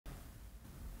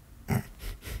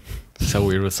so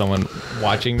weird with someone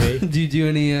watching me. Do you do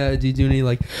any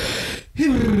like? Do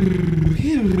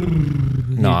you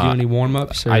do any warm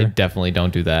ups? I definitely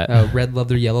don't do that. Oh, red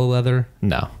leather, yellow leather.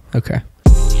 No. Okay.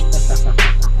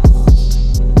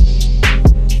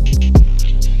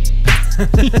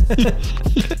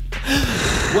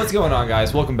 What's going on,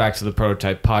 guys? Welcome back to the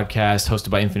Prototype Podcast, hosted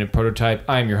by Infinite Prototype.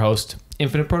 I am your host,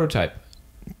 Infinite Prototype.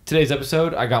 Today's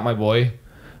episode, I got my boy,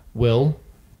 Will,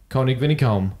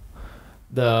 Koenig-Vinicombe,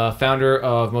 the founder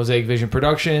of Mosaic Vision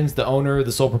Productions, the owner,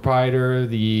 the sole proprietor,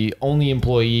 the only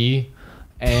employee,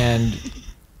 and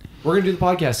we're going to do the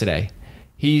podcast today.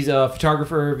 He's a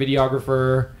photographer,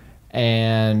 videographer,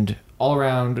 and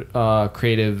all-around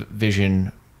creative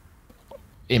vision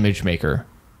image maker.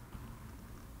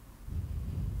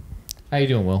 How you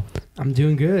doing, Will? I'm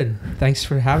doing good. Thanks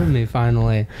for having me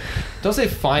finally. Don't say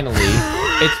finally.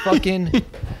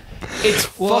 It's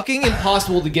fucking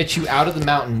impossible to get you out of the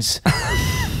mountains.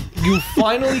 You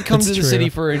finally come to the city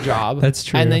for a job. That's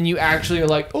true. And then you actually are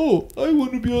like, oh, I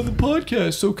want to be on the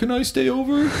podcast, so can I stay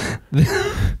over?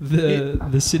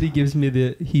 The city gives me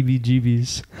the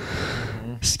heebie-jeebies.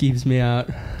 Skeeves me out.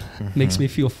 Makes me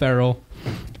feel feral.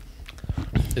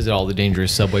 Is it all the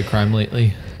dangerous subway crime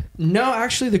lately? No,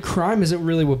 actually, the crime isn't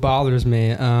really what bothers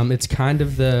me. It's kind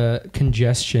of the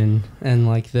congestion and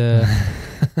like the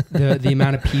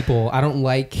amount of people. I don't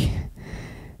like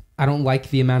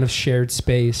the amount of shared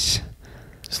space.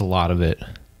 There's a lot of it.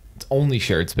 It's only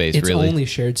shared space, it's really. It's only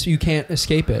shared, so you can't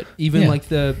escape it. Even like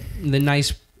the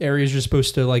nice areas you're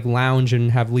supposed to like lounge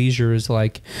and have leisure is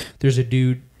like there's a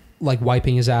dude like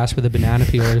wiping his ass with a banana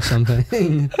peeler or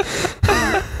something.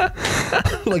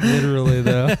 Like literally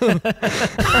though.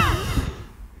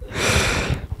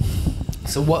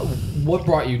 So what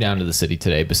brought you down to the city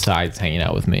today besides hanging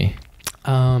out with me?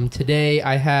 Today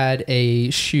I had a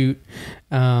shoot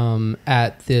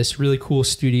at this really cool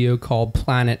studio called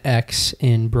Planet X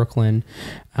in Brooklyn.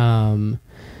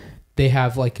 They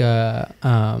have like a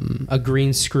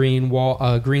green screen wall,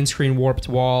 a green screen warped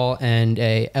wall, and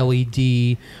a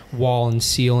LED wall and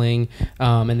ceiling,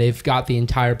 and they've got the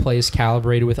entire place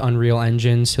calibrated with Unreal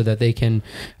Engine so that they can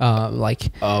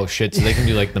oh shit! So they can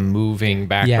do like the moving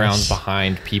backgrounds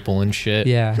behind people and shit.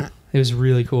 Yeah, it was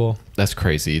really cool. That's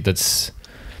crazy.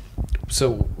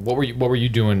 So what were you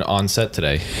doing on set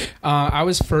today? I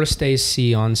was first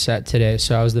AC on set today,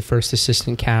 so I was the first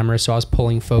assistant camera, so I was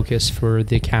pulling focus for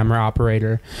the camera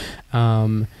operator,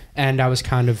 and I was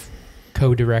kind of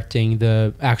co-directing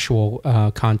the actual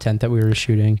content that we were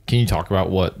shooting. Can you talk about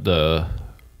what the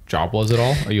job was at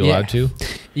all? Are you allowed to?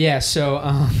 Yeah, so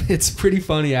it's pretty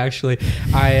funny actually.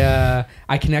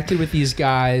 I connected with these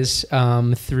guys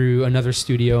through another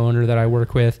studio owner that I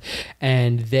work with,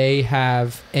 and they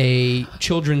have a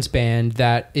children's band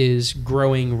that is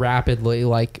growing rapidly,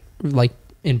 like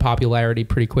in popularity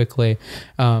pretty quickly.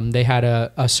 They had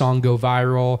a song go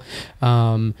viral,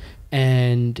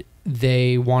 and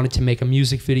they wanted to make a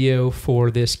music video for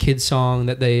this kid song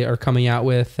that they are coming out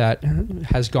with that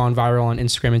has gone viral on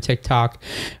Instagram and TikTok.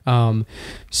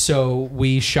 So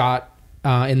we shot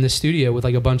in the studio with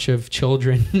like a bunch of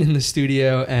children in the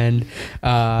studio, and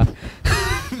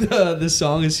the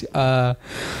song is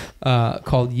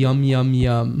called Yum Yum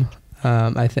Yum,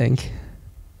 I think.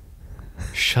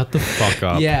 Shut the fuck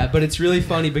up. Yeah, but it's really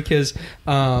funny because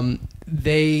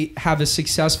they have a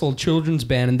successful children's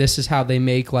band, and this is how they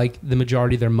make like the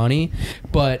majority of their money.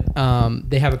 But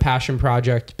they have a passion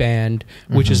project band,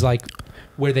 which is like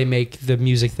where they make the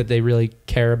music that they really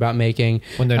care about making.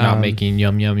 When they're not making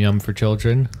yum yum yum for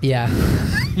children. Yeah,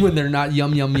 when they're not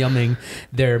yum yum yumming,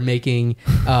 they're making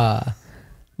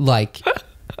like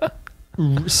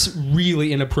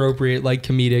really inappropriate like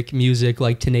comedic music,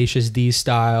 like Tenacious D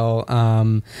style,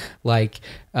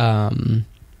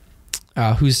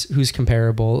 who's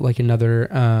comparable, like another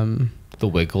The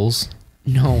Wiggles.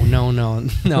 No,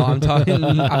 I'm talking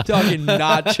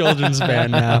not children's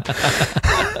band now.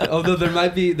 Although there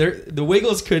might be the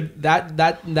Wiggles could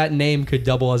that name could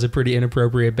double as a pretty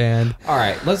inappropriate band. All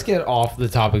right, let's get off the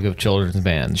topic of children's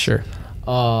bands. Sure.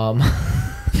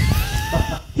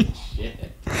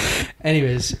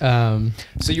 Anyways, so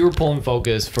you were pulling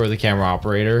focus for the camera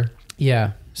operator.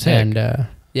 Yeah. Sick. And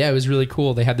yeah, it was really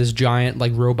cool. They had this giant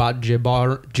like robot jib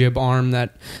arm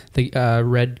that the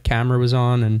red camera was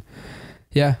on, and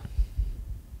yeah.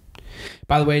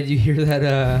 By the way, did you hear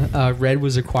that Red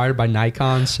was acquired by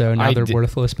Nikon, so now they're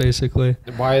worthless basically?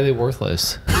 Why are they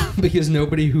worthless? Because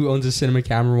nobody who owns a cinema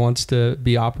camera wants to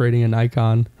be operating a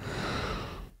Nikon.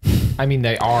 I mean,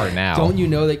 they are now. Don't you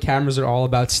know that cameras are all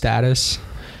about status?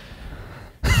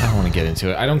 I don't want to get into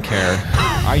it. I don't care.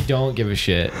 I don't give a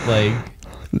shit. Like,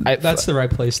 That's the right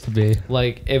place to be.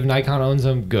 Like, if Nikon owns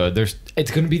them, good.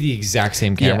 It's going to be the exact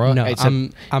same camera. Yeah, no,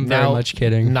 I'm very much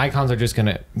kidding. Nikons are just going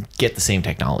to get the same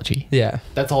technology. Yeah.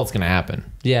 That's all that's going to happen.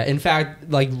 Yeah. In fact,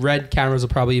 like, Red cameras will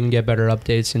probably even get better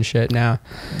updates and shit now.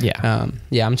 Yeah.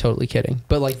 Yeah, I'm totally kidding.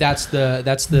 But, like, that's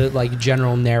the like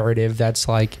general narrative that's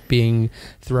like being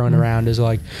thrown around is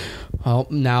like, well,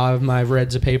 now I have my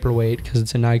Red's a paperweight because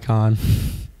it's a Nikon.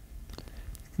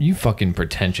 You fucking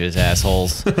pretentious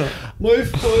assholes. My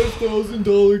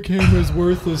 $5,000 camera is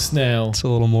worthless now. It's a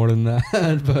little more than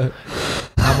that, but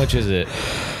how much is it?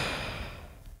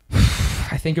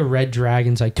 I think a Red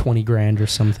Dragon's like 20 grand or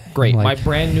something. Great. Like, My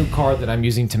brand new car that I'm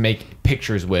using to make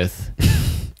pictures with.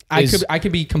 I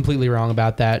could be completely wrong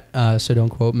about that, so don't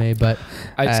quote me. But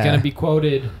it's gonna be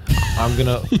quoted. That's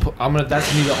gonna be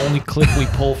the only clip we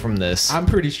pull from this. I'm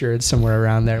pretty sure it's somewhere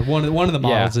around there. One of the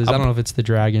models is. I don't know if it's the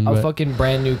Dragon. A fucking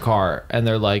brand new car, and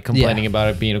they're like complaining about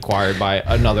it being acquired by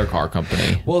another car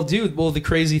company. Well, dude. Well, the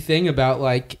crazy thing about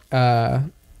like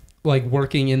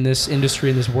working in this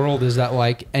industry, in this world, is that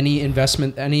like any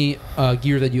investment, any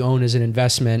gear that you own is an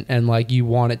investment, and like you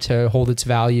want it to hold its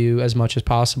value as much as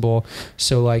possible.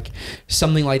 So like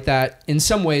something like that in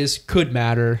some ways could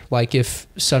matter, like if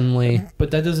suddenly. But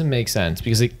that doesn't make sense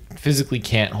because it physically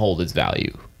can't hold its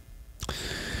value.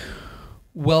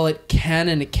 Well, it can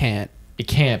and it can't. It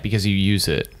can't because you use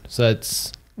it. So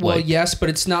that's well, yes, but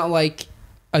it's not like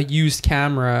a used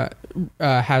camera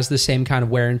has the same kind of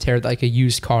wear and tear that like a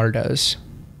used car does.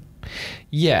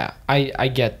 Yeah, I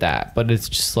get that, but it's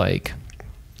just like,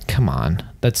 come on,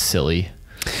 that's silly.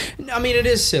 I mean, it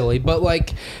is silly, but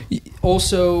like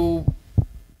also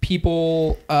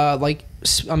people like,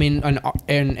 I mean, an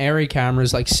Arri camera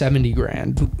is like 70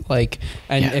 grand. Like,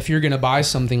 and if you're going to buy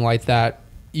something like that,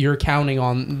 you're counting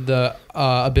on the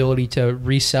ability to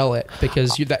resell it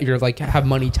because you're like have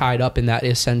money tied up in that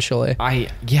essentially. But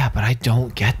I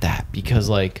don't get that because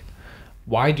like,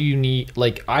 why do you need,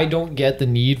 like, I don't get the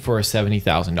need for a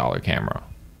 $70,000 camera.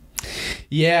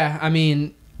 Yeah, I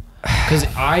mean, because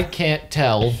I can't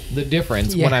tell the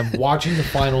difference when I'm watching the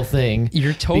final thing.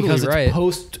 You're totally because right. It's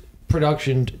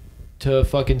post-production to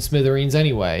fucking smithereens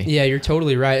anyway. Yeah, you're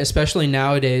totally right. Especially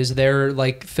nowadays, there are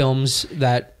like films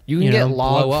that you can get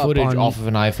log footage off of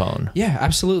an iPhone. Yeah,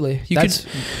 absolutely.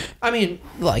 I mean,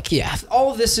 like, yeah,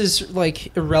 all of this is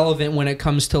like irrelevant when it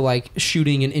comes to like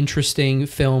shooting an interesting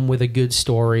film with a good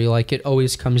story. Like, it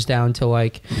always comes down to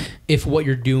like if what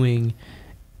you're doing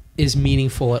is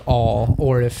meaningful at all,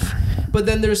 or if. But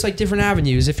then there's like different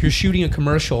avenues. If you're shooting a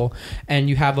commercial and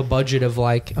you have a budget of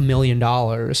like $1 million,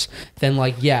 then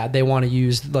like, yeah, they want to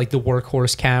use like the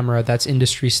workhorse camera that's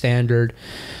industry standard.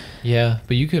 Yeah,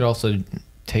 but you could also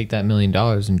take that $1 million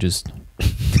and just put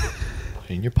it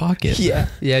in your pocket. Yeah,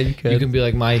 you could. You can be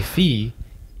like, my fee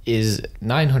is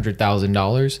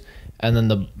 $900,000, and then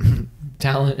the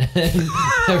talent and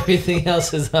everything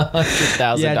else is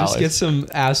 $100,000. Yeah, just get some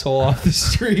asshole off the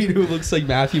street who looks like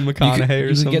Matthew McConaughey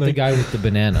or something. You could get the guy with the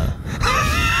banana.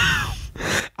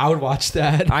 I would watch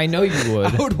that. I know you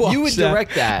would. I would watch You would that.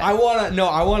 direct that. I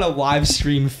want a live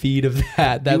stream feed of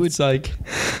that. That's like.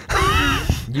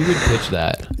 You would pitch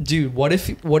that, dude. What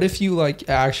if you like?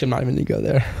 Actually, I'm not even gonna go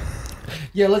there.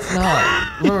 Yeah, let's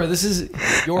not. Remember, this is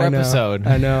your episode.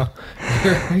 I know.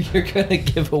 You're gonna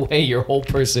give away your whole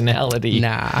personality.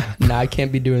 Nah, I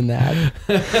can't be doing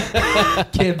that.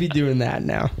 Can't be doing that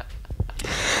now.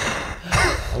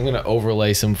 I'm gonna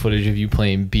overlay some footage of you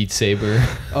playing Beat Saber.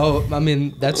 Oh, I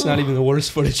mean, that's not even the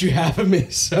worst footage you have of me.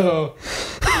 So,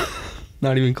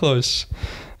 not even close.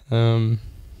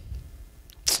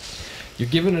 You're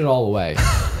giving it all away.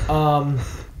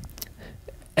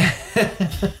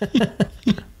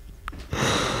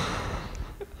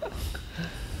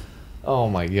 Oh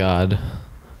my god.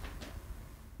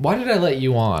 Why did I let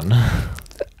you on?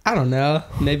 I don't know.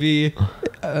 Maybe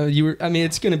you were. I mean,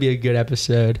 it's gonna be a good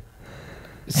episode.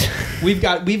 We've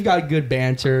got good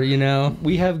banter, you know.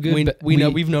 We have good.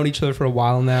 We've known each other for a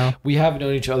while now. We have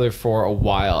known each other for a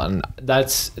while, and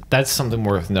that's something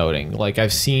worth noting. Like,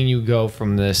 I've seen you go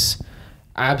from this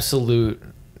absolute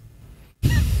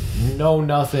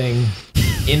know-nothing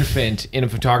infant in a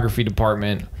photography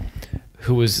department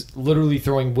who was literally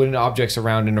throwing wooden objects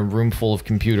around in a room full of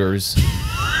computers.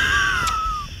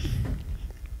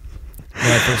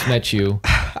 When I first met you,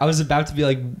 I was about to be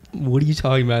like, what are you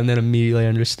talking about? And then immediately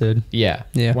understood. Yeah.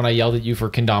 When I yelled at you for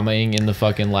kendamaing in the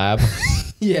fucking lab.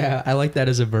 Yeah, I like that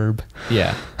as a verb.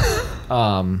 Yeah.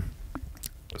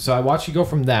 So I watched you go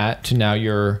from that to now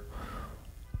you're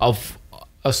a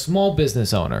small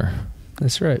business owner.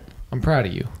 That's right. I'm proud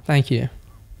of you. Thank you.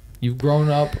 You've grown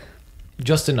up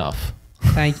just enough.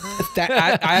 Thank that.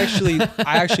 I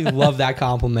actually love that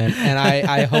compliment, and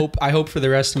I hope for the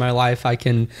rest of my life I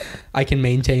can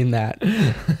maintain that.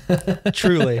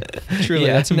 Truly,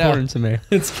 Yeah, that's important to me.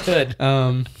 It's good.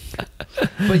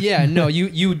 But yeah, no,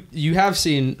 you have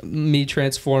seen me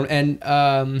transform,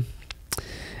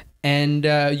 and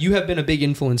you have been a big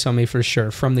influence on me for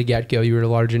sure. From the get-go, you were a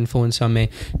large influence on me.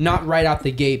 Not right out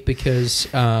the gate because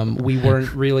we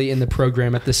weren't really in the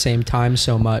program at the same time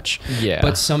so much. Yeah.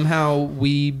 But somehow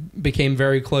we became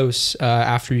very close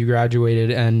after you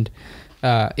graduated, and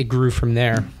it grew from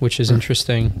there, which is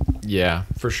interesting. Yeah,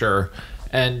 for sure.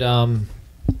 And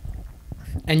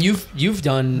you've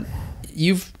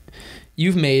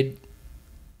made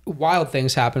wild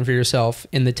things happen for yourself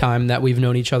in the time that we've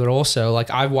known each other also. Like,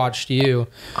 I've watched you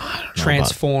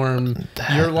transform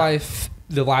your life,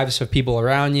 the lives of people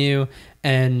around you,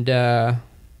 and yeah.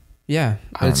 I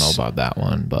don't know about that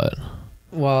one, but...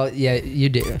 Well, yeah, you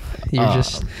do. You're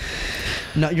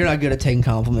you're not good at taking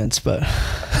compliments, but...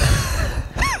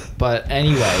 But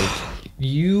anyway,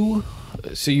 you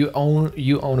own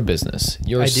a business.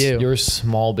 I do. You're a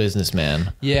small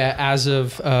businessman. Yeah, as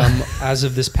of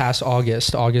this past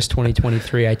August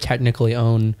 2023, I technically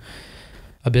own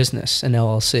a business, an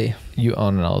LLC. You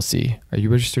own an LLC. Are you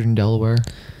registered in Delaware?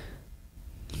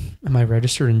 Am I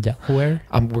registered in Delaware?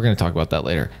 We're going to talk about that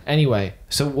later. Anyway,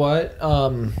 so what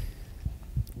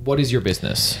is your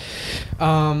business?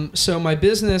 So my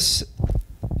business,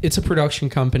 it's a production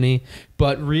company,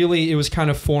 but really it was kind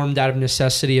of formed out of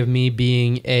necessity of me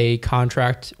being a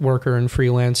contract worker and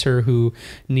freelancer who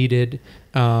needed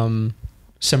some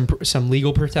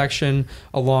legal protection,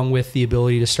 along with the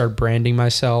ability to start branding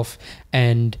myself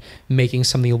and making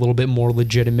something a little bit more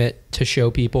legitimate to show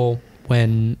people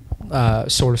when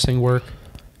sourcing work.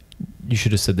 You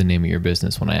should have said the name of your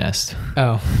business when I asked.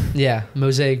 Oh, yeah.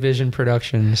 Mosaic Vision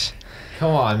Productions.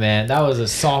 Come on, man. That was a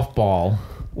softball.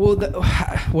 Well,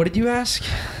 what did you ask?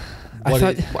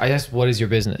 I asked, what is your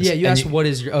business? Yeah, you asked what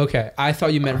is your... Okay. I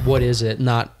thought you meant what is it,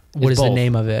 not what is both. the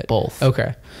name of it. Both.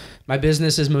 Okay. My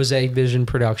business is Mosaic Vision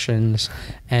Productions,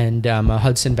 and a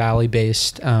Hudson Valley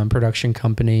based production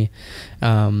company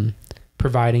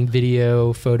providing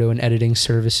video, photo, and editing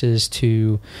services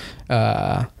to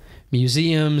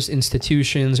museums,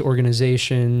 institutions,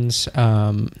 organizations.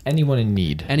 Anyone in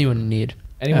need. Anyone in need.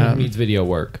 Anyone who needs video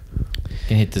work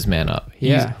can hit this man up.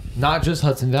 Yeah. Not just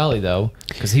Hudson Valley, though,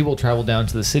 because he will travel down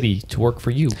to the city to work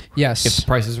for you. Yes. If the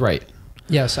price is right.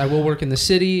 Yes, I will work in the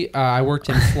city. I worked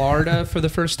in Florida for the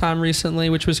first time recently,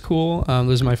 which was cool. It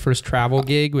was my first travel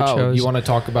gig. Which you want to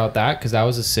talk about that? Because that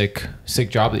was a sick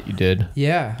job that you did.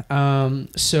 Yeah.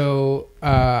 So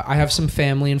I have some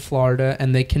family in Florida,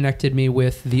 and they connected me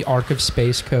with the Arc of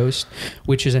Space Coast,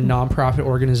 which is a nonprofit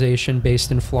organization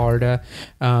based in Florida,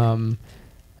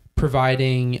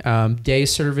 providing day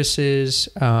services,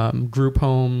 group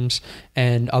homes,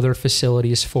 and other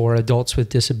facilities for adults with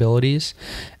disabilities.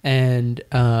 And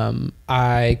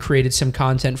I created some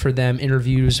content for them,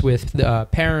 interviews with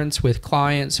parents, with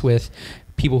clients, with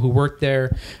people who work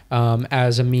there,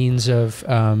 as a means of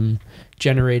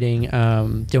generating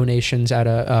donations at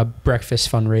a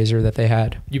breakfast fundraiser that they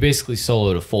had. You basically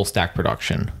soloed a full stack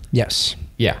production. Yes.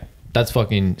 Yeah. That's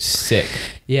fucking sick.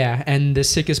 Yeah, and the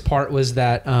sickest part was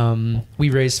that we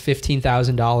raised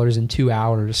 $15,000 in 2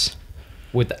 hours.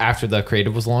 After the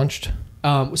creative was launched?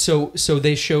 So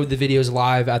they showed the videos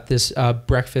live at this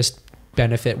breakfast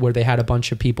benefit where they had a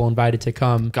bunch of people invited to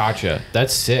come. Gotcha.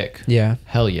 That's sick. Yeah.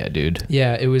 Hell yeah, dude.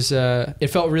 Yeah, it was. It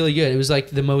felt really good. It was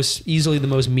like easily the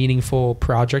most meaningful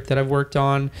project that I've worked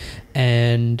on,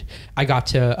 and I got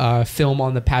to film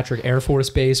on the Patrick Air Force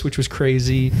Base, which was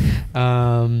crazy,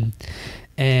 and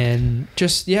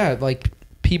just like.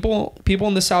 People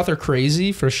in the South are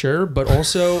crazy for sure, but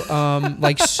also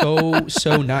like so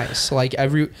nice. Like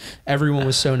everyone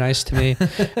was so nice to me.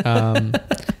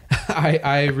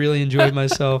 I really enjoyed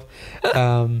myself.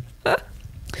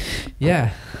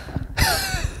 Yeah.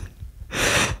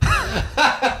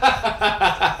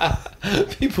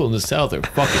 People in the South are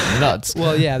fucking nuts.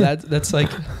 Well, yeah, that's like,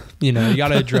 you got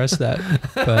to address that.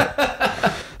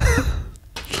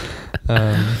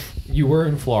 But you were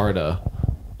in Florida.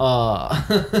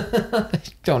 I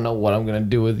don't know what I'm gonna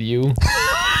do with you.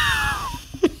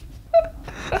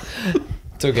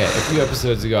 It's okay. A few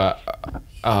episodes ago,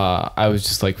 I was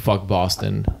just like, fuck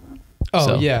Boston.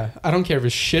 Oh, yeah. I don't care if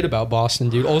it's shit about Boston,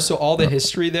 dude. Also, all the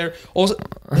history there. Also,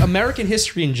 American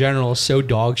history in general is so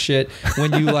dog shit.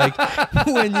 When you like,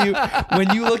 when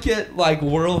you look at like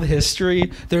world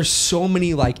history, there's so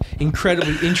many like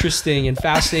incredibly interesting and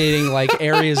fascinating like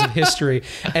areas of history,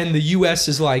 and the U.S.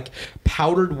 is like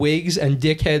powdered wigs and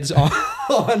dickheads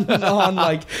on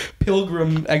like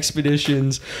pilgrim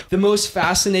expeditions. The most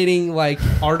fascinating like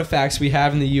artifacts we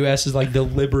have in the U.S. is like the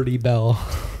Liberty Bell.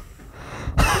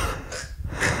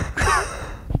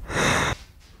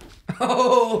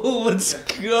 Oh, let's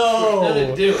go.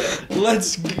 Let's do it.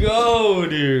 Let's go,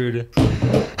 dude.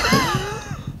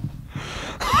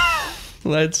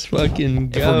 Let's fucking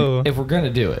go. If we're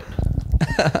gonna do it.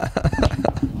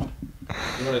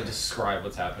 You want to describe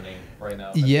what's happening right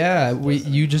now? Yeah,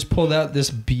 you just pulled out this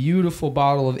beautiful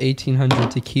bottle of 1800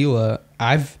 tequila.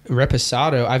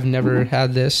 Reposado. I've never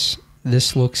had this.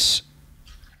 This looks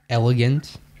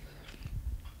elegant.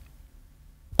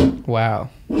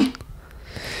 Wow.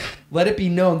 Let it be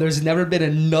known, there's never been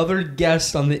another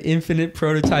guest on the Infinite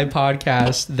Prototype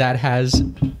podcast that has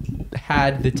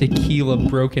had the tequila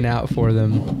broken out for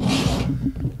them. We're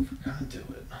gonna do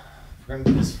it. We're gonna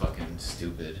do this fucking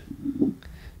stupid.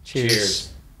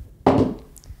 Cheers.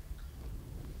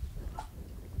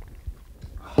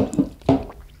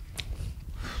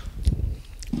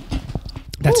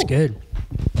 That's good.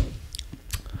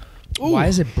 Ooh. Why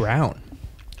is it brown?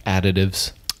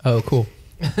 Additives. Oh, cool.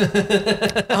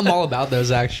 I'm all about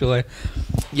those, actually.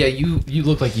 Yeah, you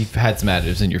look like you've had some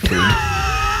additives in your food.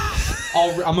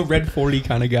 I'm a Red 40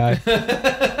 kind of guy.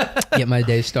 Get my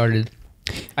day started.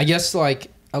 I guess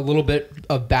like a little bit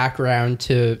of background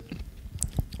to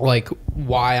like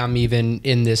why I'm even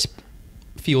in this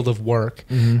field of work.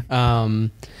 Mm-hmm.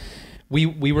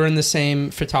 We were in the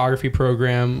same photography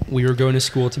program. We were going to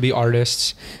school to be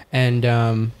artists, and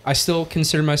I still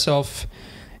consider myself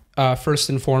first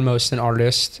and foremost an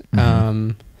artist.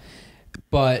 Mm-hmm.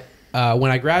 But when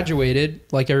I graduated,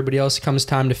 like everybody else, it comes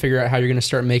time to figure out how you're going to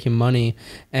start making money.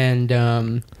 And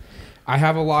I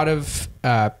have a lot of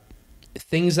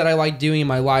things that I like doing in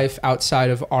my life outside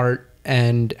of art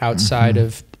and outside mm-hmm.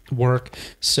 of work.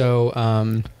 So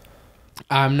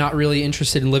I'm not really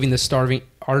interested in living the starving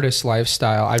artist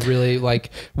lifestyle. I really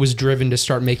was driven to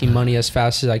start making money as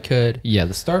fast as I could. Yeah,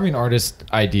 the starving artist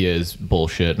idea is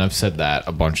bullshit, and I've said that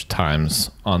a bunch of times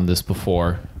on this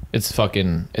before. It's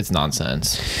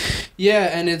nonsense. Yeah,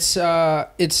 and it's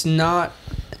a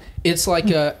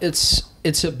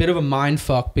bit of a mind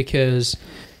fuck, because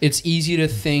it's easy to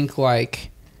think like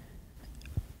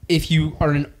if you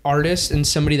are an artist and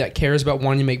somebody that cares about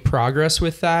wanting to make progress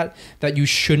with that you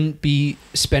shouldn't be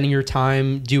spending your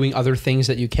time doing other things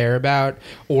that you care about,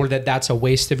 or that's a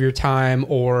waste of your time,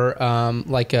 or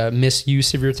like a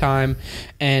misuse of your time.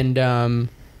 And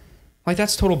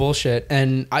that's total bullshit.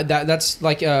 And that's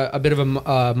like a bit of a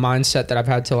mindset that I've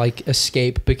had to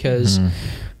escape, because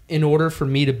in order for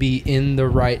me to be in the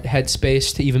right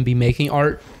headspace to even be making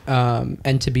art,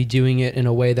 and to be doing it in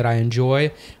a way that I enjoy,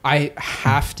 I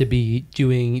have to be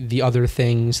doing the other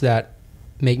things that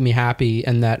make me happy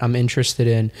and that I'm interested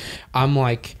in.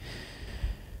 I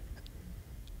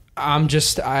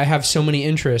have so many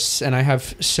interests, and I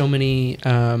have so many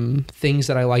things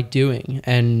that I like doing.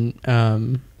 And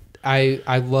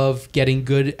I love getting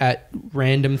good at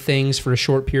random things for a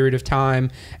short period of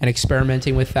time and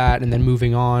experimenting with that and then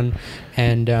moving on.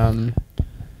 And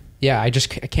I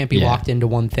can't be locked into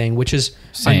one thing, which is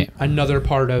another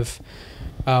part of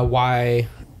why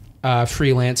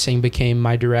freelancing became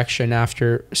my direction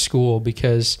after school,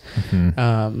 because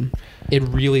it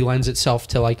really lends itself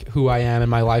to who I am and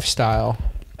my lifestyle.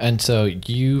 And so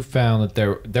you found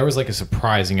that there was a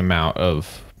surprising amount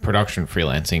of production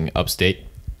freelancing upstate.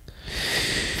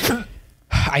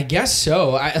 I guess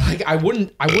so. I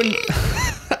wouldn't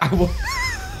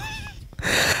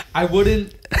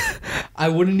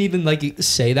even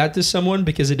say that to someone,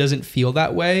 because it doesn't feel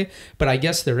that way. But I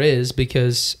guess there is,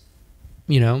 because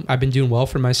I've been doing well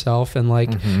for myself and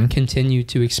continue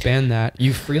to expand that.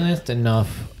 You freelanced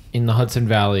enough in the Hudson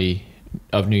Valley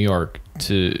of New York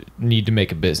to need to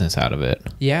make a business out of it.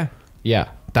 Yeah.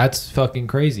 That's fucking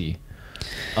crazy.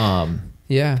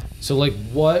 Yeah. So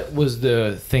what was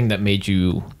the thing that made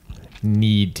you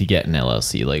need to get an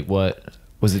LLC? What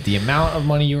was it? The amount of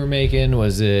money you were making?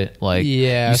 Was it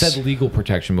you said legal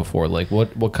protection before?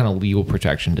 What kind of legal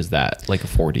protection does that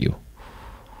afford you?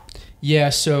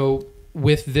 Yeah. So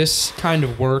with this kind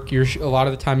of work, you're a lot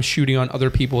of the time shooting on other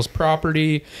people's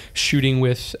property, shooting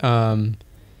with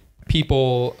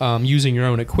people using your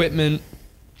own equipment.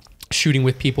 shooting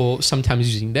with people,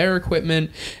 sometimes using their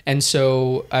equipment. And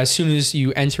so as soon as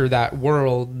you enter that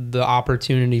world, the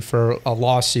opportunity for a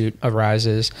lawsuit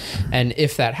arises. And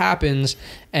if that happens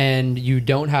and you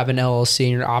don't have an LLC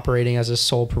and you're operating as a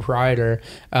sole proprietor,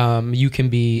 you can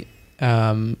be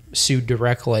sued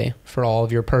directly for all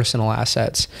of your personal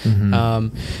assets.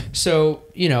 So,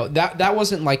 you know, that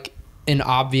wasn't like an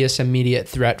obvious immediate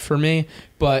threat for me,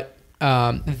 but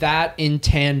that in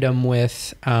tandem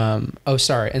with and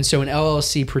so an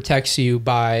LLC protects you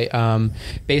by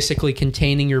basically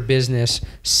containing your business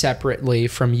separately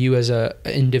from you as a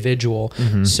individual.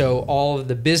 So all of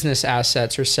the business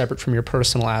assets are separate from your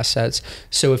personal assets.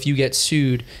 So if you get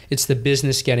sued, it's the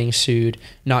business getting sued,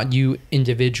 not you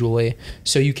individually.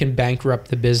 So you can bankrupt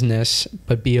the business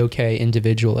but be okay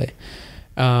individually.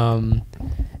 And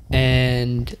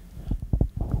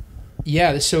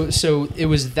yeah, so it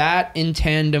was that in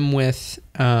tandem with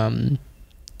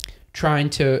trying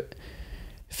to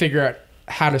figure out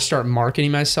how to start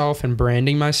marketing myself and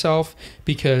branding myself,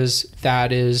 because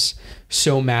that is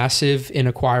so massive in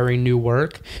acquiring new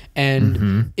work.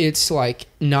 And it's like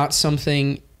not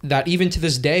something that even to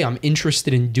this day I'm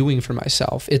interested in doing for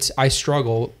myself. I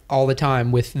struggle all the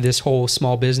time with this whole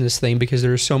small business thing because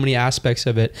there are so many aspects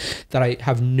of it that I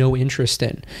have no interest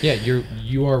in. Yeah,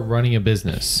 you are running a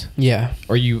business. Yeah.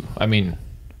 Or I mean,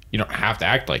 you don't have to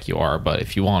act like you are, but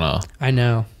if you want to I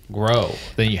know. grow,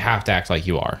 then you have to act like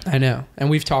you are. I know. And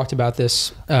we've talked about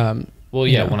this well,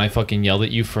 yeah, when I fucking yelled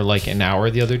at you for like an hour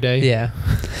the other day. Yeah.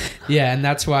 Yeah, and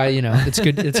that's why, you know, it's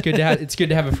good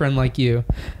to have a friend like you.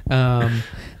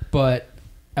 But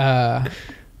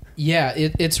yeah,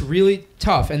 it's really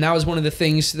tough. And that was one of the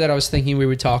things that I was thinking we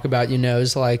would talk about, you know,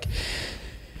 is like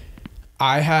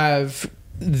I have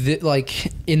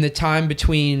like in the time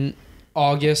between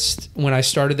August when I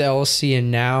started the LLC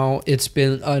and now, it's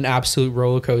been an absolute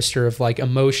roller coaster of like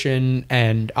emotion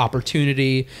and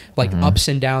opportunity, like ups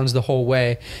and downs the whole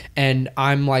way. And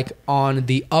I'm like on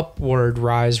the upward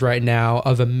rise right now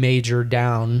of a major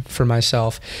down for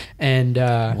myself. And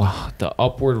wow, the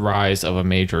upward rise of a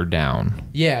major down.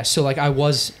 Yeah, so like I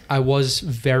was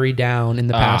very down in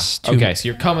the past 2 okay, so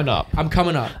you're coming up. I'm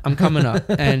coming up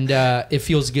and it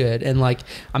feels good, and like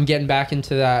I'm getting back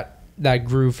into that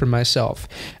groove for myself.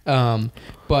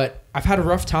 But I've had a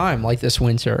rough time like this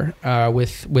winter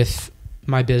with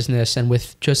my business and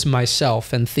with just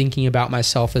myself and thinking about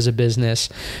myself as a business.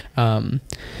 You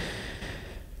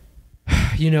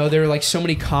know, there are like so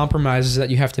many compromises that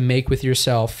you have to make with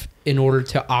yourself in order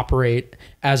to operate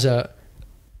as a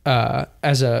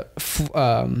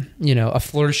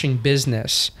flourishing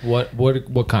business.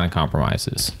 What kind of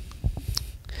compromises?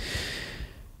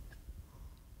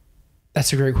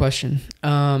 That's a great question.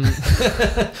 You're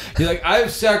like,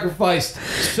 I've sacrificed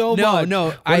so much. No,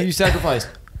 what have you sacrificed?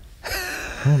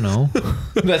 I don't know.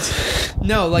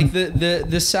 No, like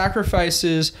the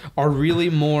sacrifices are really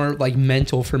more like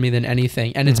mental for me than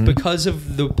anything, and it's because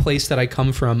of the place that I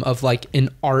come from, of like an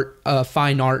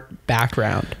fine art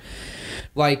background.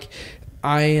 Like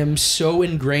I am so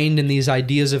ingrained in these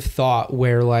ideas of thought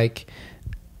where like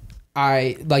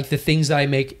I like the things that I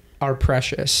make are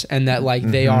precious, and that like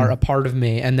they are a part of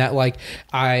me, and that like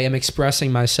I am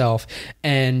expressing myself,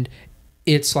 and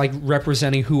it's like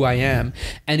representing who I am.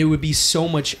 And it would be so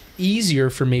much easier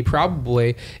for me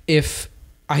probably if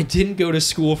I didn't go to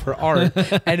school for art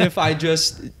and if I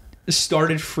just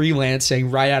started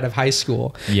freelancing right out of high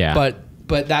school. Yeah.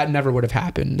 But that never would have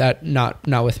happened. That not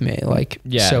with me. Like,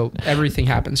 yeah. So everything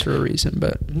happens for a reason,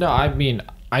 but no, I mean,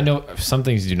 I know some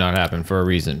things do not happen for a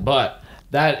reason, but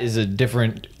that is a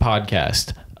different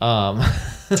podcast.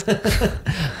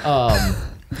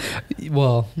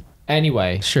 Well,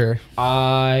 anyway, sure.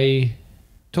 I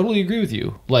totally agree with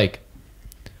you. Like,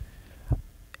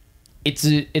 it's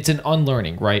an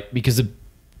unlearning, right? Because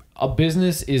a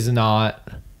business is not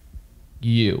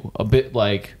you. A bit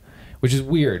like, which is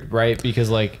weird, right? Because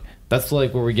like that's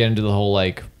like where we get into the whole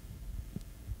like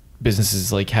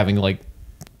businesses like having like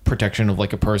protection of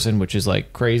like a person, which is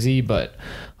like crazy, but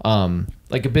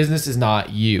like a business is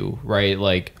not you, right?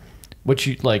 Like what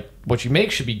you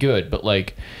make should be good, but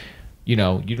like, you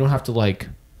know, you don't have to like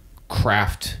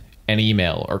craft an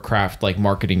email or craft like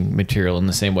marketing material in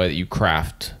the same way that you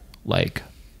craft like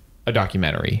a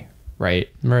documentary, right?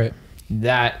 Right.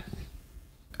 That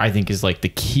I think is like the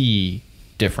key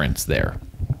difference there.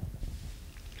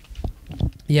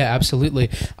 Yeah, absolutely.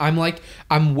 I'm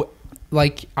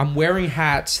wearing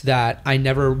hats that I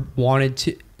never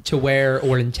wanted to wear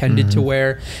or intended to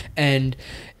wear. And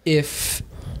if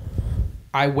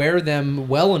I wear them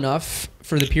well enough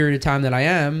for the period of time that I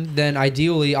am, then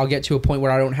ideally I'll get to a point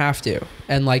where I don't have to.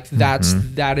 And like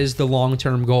that is the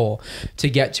long-term goal, to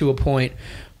get to a point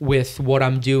with what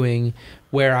I'm doing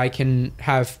where I can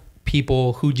have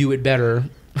people who do it better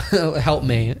help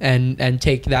me and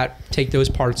take those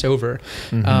parts over.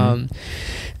 And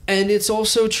it's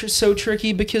also so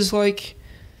tricky because like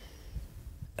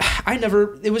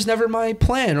it was never my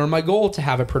plan or my goal to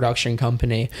have a production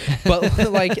company, but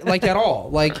like at all,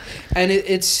 like, and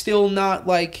it's still not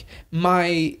like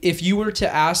if you were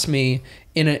to ask me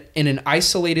in an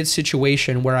isolated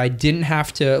situation where I didn't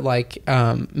have to like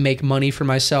make money for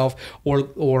myself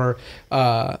or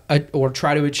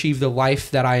try to achieve the life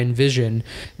that I envision,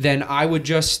 then I would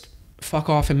just fuck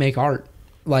off and make art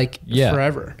like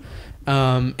forever.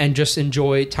 And just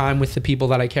enjoy time with the people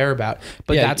that I care about.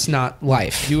 But that's not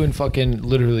life. You and fucking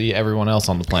literally everyone else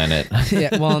on the planet.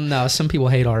 Yeah, well, no, some people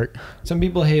hate art. Some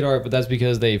people hate art, but that's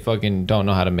because they fucking don't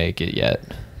know how to make it yet.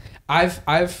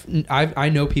 I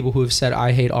know people who have said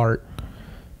I hate art.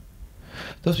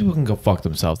 Those people can go fuck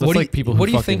themselves. That's what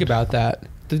do you think about that?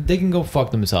 They can go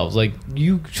fuck themselves. Like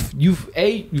you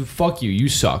fuck you. You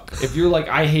suck. If you're like,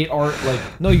 I hate art, like,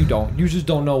 no, you don't. You just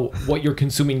don't know what you're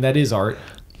consuming that is art.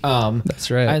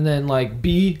 That's right. And then like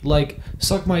B, like,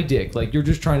 suck my dick. Like you're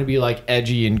just trying to be like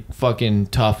edgy and fucking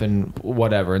tough and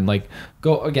whatever. And like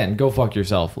go fuck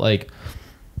yourself. Like,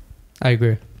 I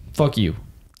agree. Fuck you.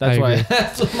 That's why.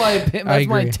 That's my opinion. That's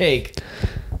my take.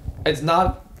 It's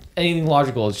not anything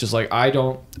logical. It's just like I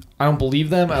don't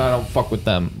believe them and I don't fuck with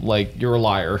them. Like, you're a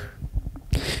liar.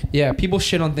 Yeah, people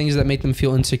shit on things that make them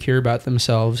feel insecure about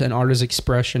themselves, and art is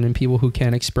expression, and people who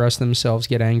can't express themselves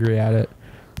get angry at it.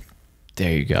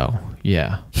 There you go.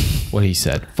 Yeah. What he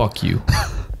said. Fuck you.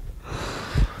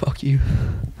 Fuck you.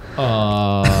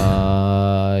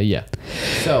 Yeah.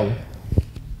 So,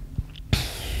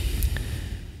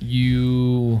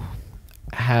 you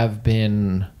have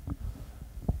been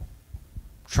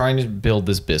trying to build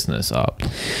this business up.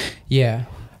 Yeah.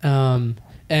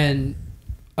 And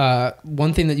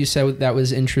one thing that you said that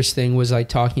was interesting was like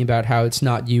talking about how it's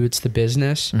not you, it's the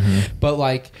business. But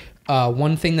like,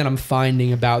 one thing that I'm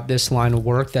finding about this line of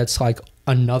work that's like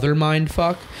another mind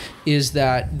fuck is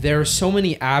that there are so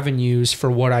many avenues for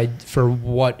what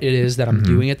it is that I'm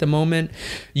doing at the moment.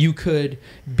 You could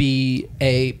be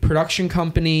a production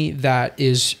company that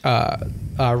is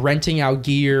renting out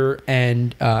gear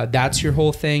and that's your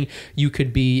whole thing. You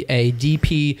could be a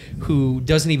DP who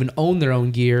doesn't even own their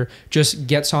own gear, just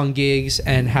gets on gigs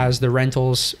and has the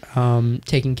rentals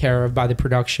taken care of by the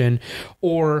production.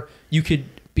 Or you could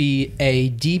be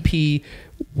a DP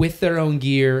with their own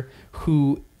gear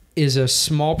who is a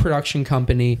small production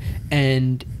company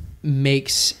and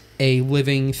makes a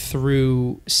living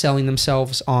through selling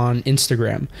themselves on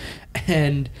Instagram.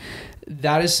 And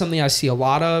that is something I see a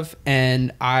lot of.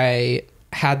 And I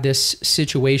had this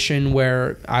situation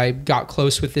where I got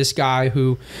close with this guy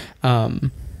who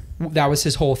that was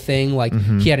his whole thing. Like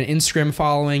he had an Instagram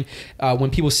following.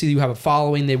 When people see you have a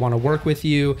following, they want to work with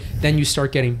you. Then you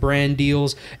start getting brand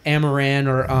deals. Amaran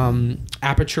or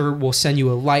Aperture will send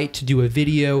you a light to do a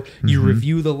video. You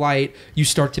review the light. You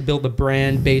start to build a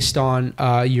brand based on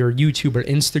your YouTube or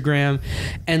Instagram.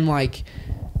 And like,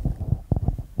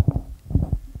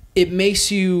 it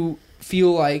makes you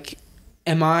feel like,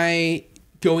 am I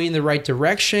going in the right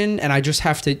direction and I just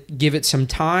have to give it some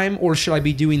time, or should I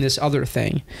be doing this other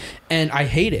thing? And I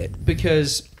hate it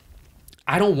because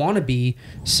I don't want to be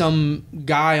some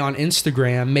guy on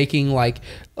Instagram making like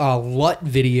LUT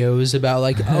videos about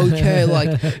like, okay,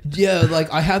 like, yeah,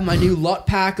 like I have my new LUT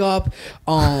pack up.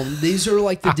 These are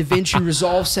like the DaVinci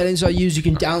Resolve settings I use. You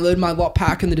can download my LUT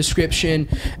pack in the description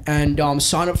and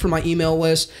sign up for my email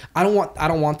list. I don't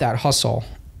want that hustle.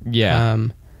 Yeah.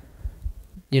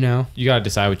 You know, you gotta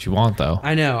decide what you want, though.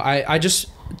 I know. I just,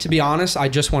 to be honest, I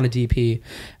just want a DP.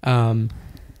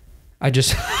 I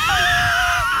just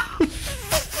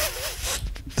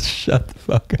shut the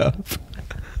fuck up.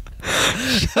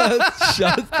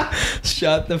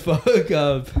 shut the fuck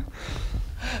up.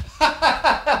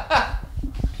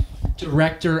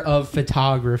 Director of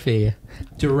photography.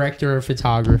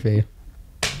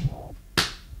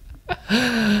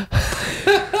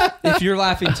 If you're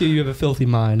laughing too, you have a filthy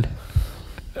mind.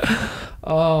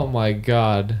 Oh my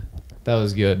god, that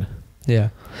was good. Yeah.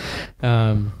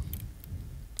 But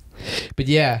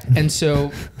yeah, and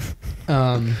so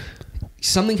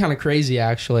something kind of crazy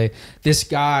actually. This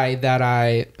guy that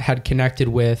I had connected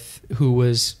with, who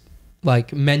was like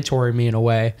mentoring me in a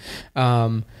way,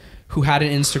 who had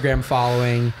an Instagram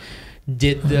following,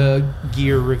 did the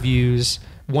gear reviews,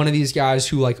 one of these guys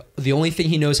who like the only thing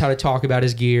he knows how to talk about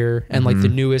is gear and like the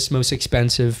newest, most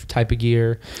expensive type of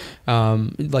gear.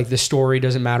 Like the story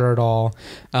doesn't matter at all.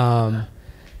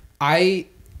 I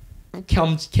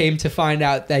came to find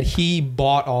out that he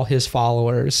bought all his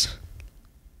followers.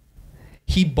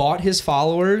 He bought his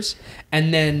followers,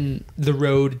 and then the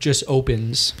road just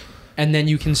opens. And then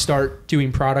you can start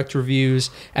doing product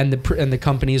reviews, and the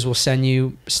companies will send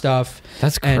you stuff.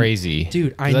 That's crazy,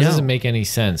 dude. I know that doesn't make any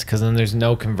sense because then there's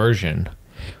no conversion.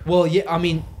 Well, yeah, I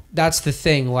mean that's the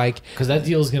thing, like because that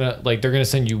deal is gonna like they're gonna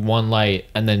send you one light,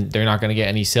 and then they're not gonna get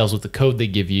any sales with the code they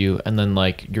give you, and then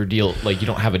like your deal, like you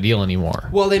don't have a deal anymore.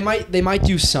 Well, they might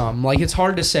do some. Like it's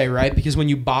hard to say, right? Because when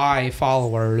you buy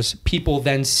followers, people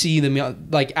then see them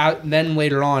like then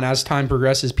later on as time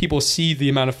progresses, people see the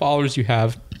amount of followers you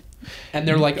have. And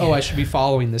they're like, oh, I should be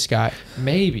following this guy.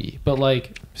 Maybe, but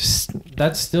like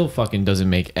that still fucking doesn't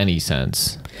make any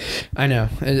sense. I know.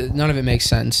 None of it makes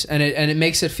sense. And it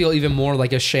makes it feel even more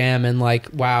like a sham and like,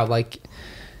 wow, like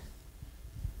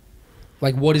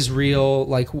what is real?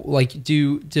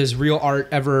 Does real art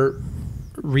ever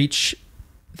reach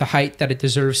the height that it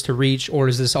deserves to reach, or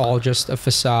is this all just a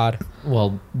facade?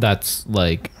 Well, that's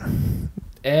like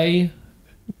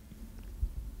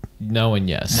no and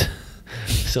yes.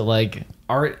 So like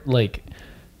art, like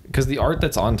because the art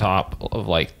that's on top of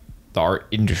like the art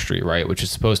industry, right, which is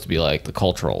supposed to be like the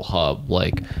cultural hub,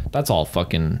 like that's all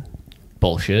fucking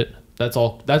bullshit.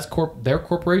 They're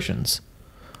corporations.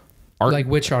 Art, like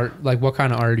which art? Like what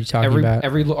kind of art are you talking about?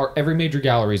 Every major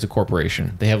gallery is a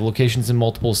corporation. They have locations in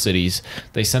multiple cities.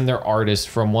 They send their artists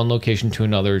from one location to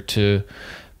another to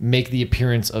make the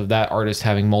appearance of that artist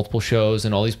having multiple shows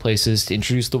in all these places to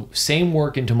introduce the same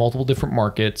work into multiple different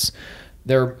markets.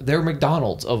 They're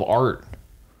McDonald's of art.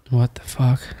 What the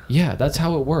fuck? Yeah, that's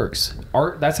how it works.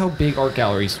 Art. That's how big art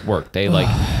galleries work. They like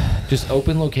just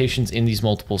open locations in these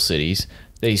multiple cities.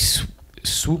 They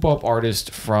swoop up artists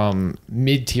from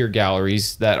mid-tier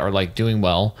galleries that are like doing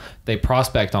well. They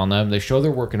prospect on them. They show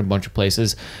their work in a bunch of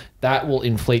places. That will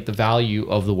inflate the value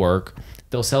of the work.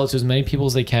 They'll sell it to as many people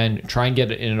as they can, try and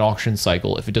get it in an auction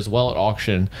cycle. If it does well at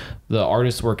auction, the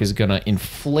artist's work is going to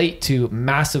inflate to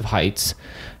massive heights,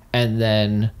 and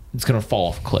then it's going to fall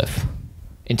off a cliff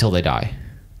until they die.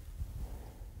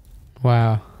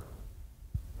 Wow.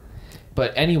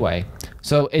 But anyway,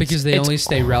 so it's because they only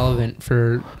stay relevant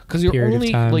for because you're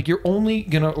only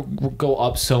gonna go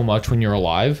up so much when you're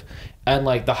alive, and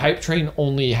like the hype train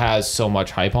only has so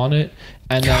much hype on it,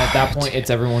 and then at that point it's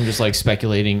everyone just like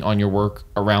speculating on your work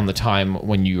around the time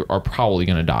when you are probably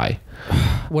gonna die.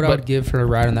 What I would give for a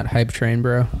ride on that hype train,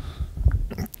 bro.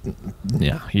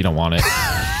 Yeah, you don't want it.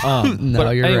 No,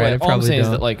 but you're anyway, right. All I'm saying is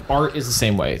that like art is the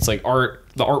same way. It's like art.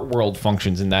 The art world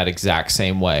functions in that exact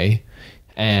same way,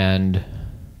 and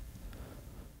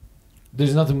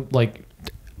there's nothing like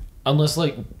unless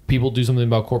like people do something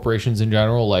about corporations in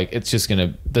general. Like that's just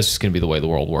gonna be the way the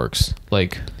world works.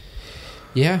 Like,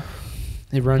 yeah,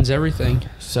 it runs everything.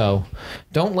 So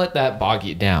don't let that bog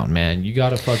you down, man. You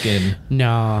gotta fucking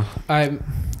no. I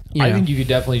think you could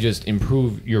definitely just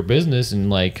improve your business and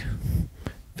like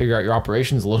figure out your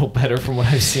operations a little better from what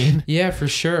I've seen. Yeah, for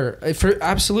sure.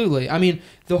 Absolutely. I mean,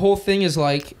 the whole thing is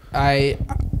like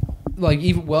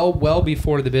even well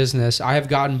before the business, I have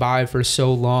gotten by for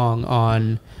so long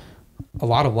on a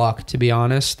lot of luck, to be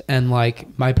honest, and like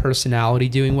my personality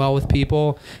doing well with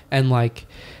people, and like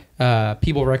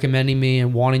people recommending me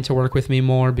and wanting to work with me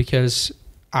more because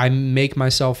I make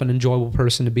myself an enjoyable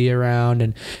person to be around,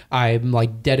 and I'm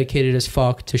like dedicated as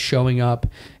fuck to showing up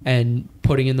and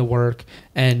putting in the work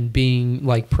and being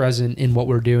like present in what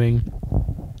we're doing.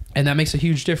 And that makes a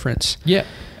huge difference. Yeah.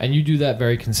 And you do that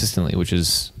very consistently, which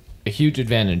is a huge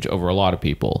advantage over a lot of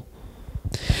people.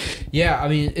 Yeah. I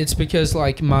mean, it's because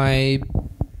like my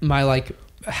like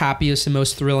happiest and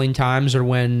most thrilling times are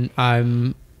when I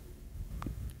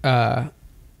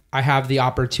have the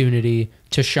opportunity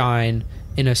to shine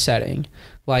in a setting.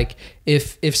 Like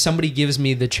if somebody gives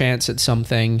me the chance at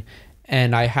something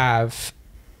and I have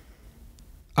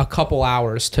a couple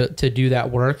hours to do that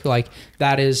work, like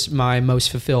that is my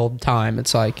most fulfilled time.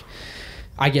 It's like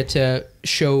I get to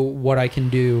show what I can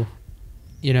do,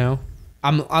 you know.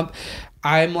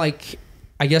 I'm like,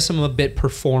 I guess I'm a bit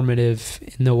performative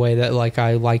in the way that like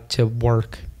I like to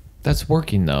work. That's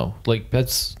working though. Like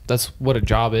that's what a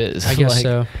job is. I guess like,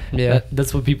 so. Yeah.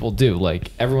 That's what people do.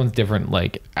 Like everyone's different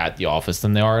like at the office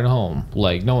than they are at home.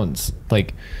 Like no one's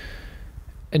like,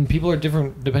 and people are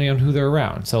different depending on who they're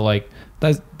around. So like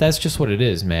that's just what it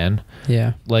is, man.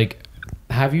 Yeah. Like,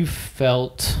 have you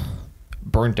felt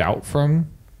burnt out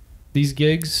from these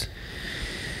gigs?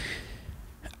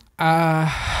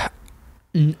 I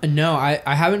No,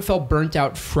 I haven't felt burnt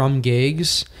out from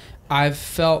gigs. I've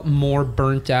felt more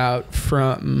burnt out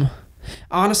from...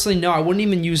 Honestly, no, I wouldn't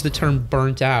even use the term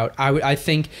burnt out. I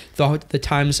think the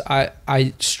times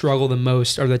I struggle the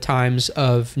most are the times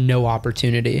of no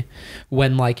opportunity,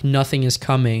 when like nothing is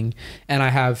coming and I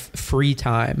have free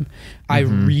time. I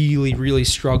really, really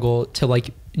struggle to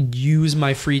like use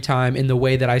my free time in the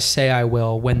way that I say I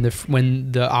will when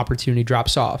the opportunity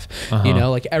drops off. You know,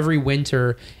 like every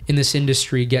winter in this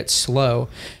industry gets slow,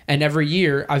 and every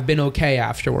year I've been okay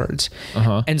afterwards.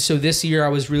 And so this year I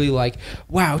was really like,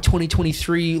 wow,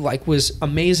 2023 like was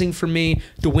amazing for me.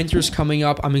 The winter's coming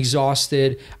up. I'm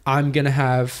exhausted. I'm gonna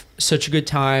have such a good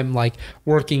time like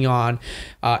working on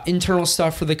internal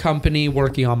stuff for the company,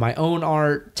 working on my own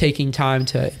art, taking time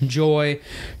to enjoy.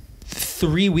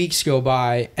 3 weeks go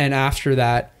by, and after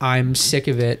that I'm sick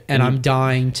of it, and I'm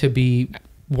dying to be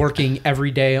working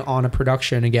every day on a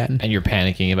production again. And you're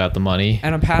panicking about the money.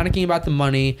 And I'm panicking about the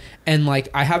money, and like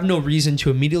I have no reason to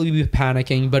immediately be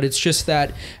panicking, but it's just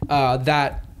that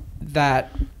that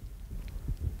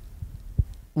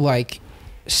like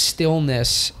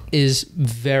stillness is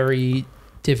very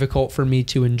difficult for me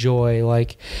to enjoy.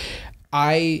 Like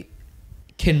I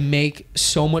can make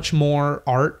so much more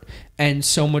art and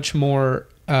so much more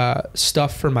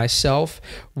stuff for myself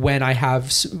when I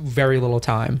have very little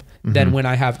time than when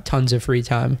I have tons of free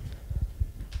time.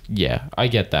 Yeah, I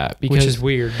get that. Because which is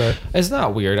weird, but... It's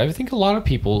not weird. I think a lot of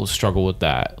people struggle with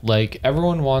that. Like,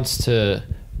 everyone wants to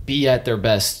be at their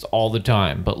best all the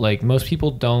time, but, like, most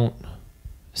people don't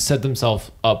set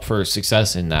themselves up for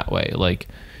success in that way. Like,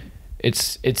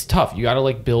 it's tough. You got to,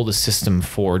 like, build a system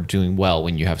for doing well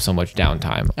when you have so much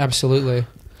downtime. Absolutely.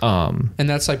 And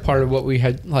that's like part of what we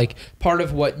had, like part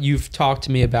of what you've talked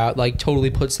to me about, like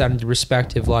totally puts that into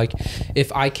perspective. Like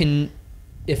if I can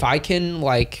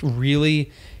like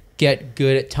really get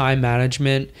good at time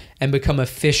management and become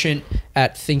efficient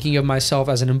at thinking of myself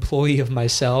as an employee of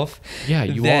myself,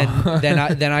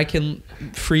 then I can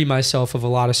free myself of a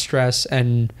lot of stress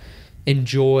and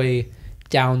enjoy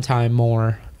downtime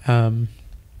more.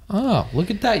 Oh, look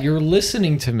at that. You're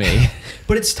listening to me.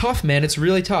 But it's tough, man. It's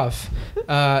really tough.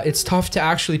 It's tough to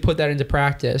actually put that into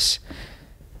practice.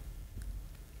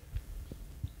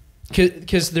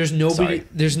 Because there's nobody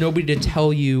to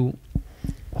tell you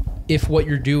if what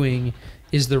you're doing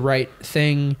is the right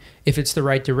thing, if it's the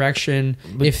right direction,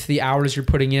 if the hours you're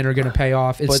putting in are going to pay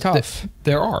off. It's tough.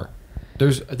 There are.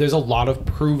 There's a lot of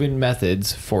proven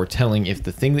methods for telling if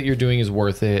the thing that you're doing is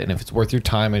worth it, and if it's worth your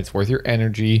time and it's worth your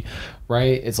energy,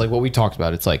 right? It's like what we talked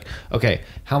about. It's like, okay,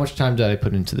 how much time did I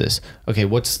put into this? Okay,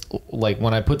 what's like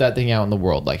when I put that thing out in the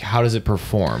world, like how does it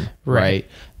perform, right?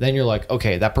 Then you're like,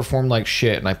 okay, that performed like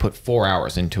shit, and I put 4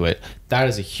 hours into it. That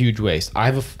is a huge waste. I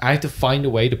have to find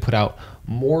a way to put out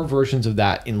more versions of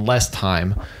that in less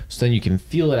time, so then you can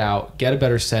feel it out, get a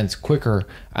better sense quicker,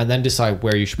 and then decide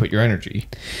where you should put your energy.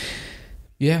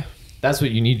 Yeah. That's what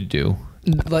you need to do.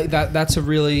 Like that's a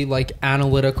really like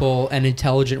analytical and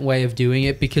intelligent way of doing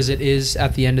it, because it is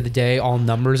at the end of the day all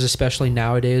numbers, especially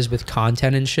nowadays with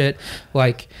content and shit.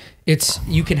 Like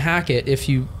you can hack it if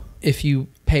you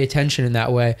pay attention in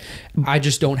that way. I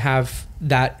just don't have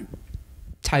that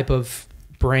type of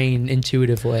brain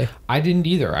intuitively. I didn't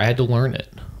either. I had to learn it.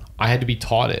 I had to be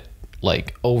taught it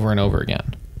like over and over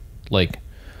again. Like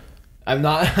I'm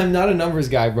not a numbers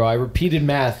guy, bro. I repeated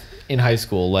math in high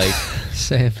school. Like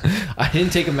same. I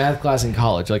didn't take a math class in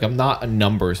college. Like I'm not a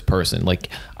numbers person. Like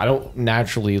I don't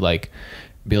naturally like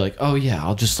be like, oh yeah,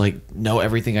 I'll just like know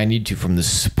everything I need to from the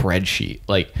spreadsheet.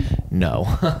 Like no.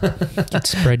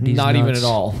 Spread these not nuts. even at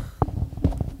all.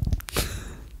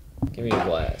 Give me a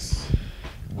glass.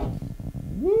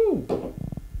 Woo.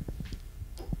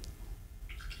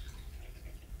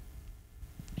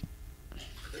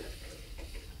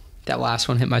 That last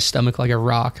one hit my stomach like a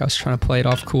rock. I was trying to play it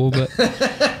off cool, but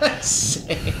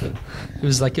Same. It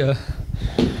was like an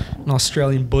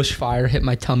Australian bushfire hit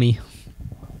my tummy.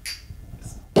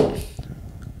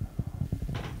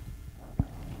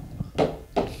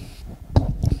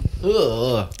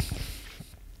 Ugh.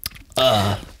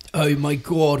 Oh my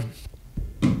god.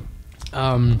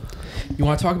 You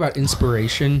want to talk about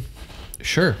inspiration?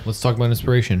 Sure. Let's talk about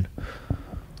inspiration.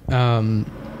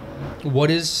 What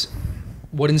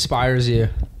inspires you?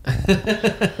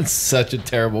 It's such a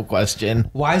terrible question.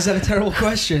 Why is that a terrible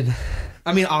question?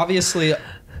 I mean, obviously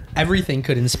everything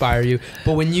could inspire you,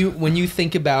 but when you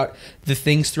think about the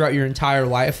things throughout your entire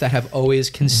life that have always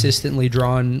consistently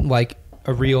drawn like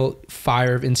a real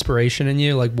fire of inspiration in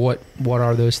you, like what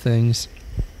are those things?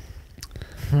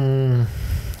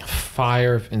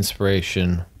 Fire of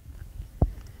inspiration.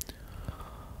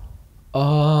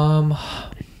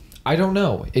 I don't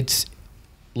know. It's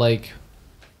like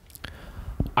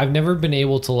I've never been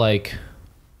able to like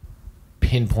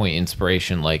pinpoint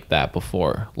inspiration like that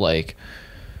before. Like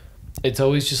it's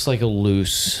always just like a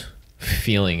loose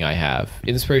feeling I have.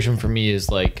 Inspiration for me is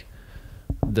like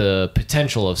the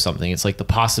potential of something. It's like the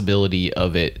possibility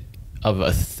of it, of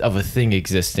a thing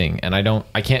existing, and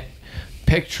I can't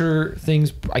picture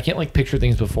things. I can't like picture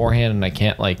things beforehand, and I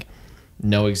can't like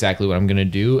know exactly what I'm gonna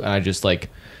do, and I just like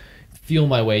feel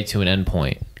my way to an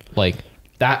endpoint. Like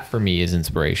that for me is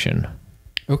inspiration.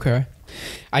 Okay.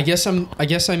 I guess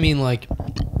I mean like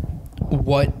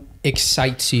what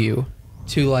excites you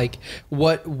to like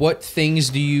what things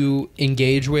do you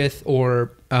engage with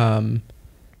or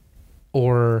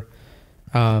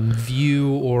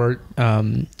view or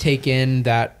take in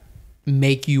that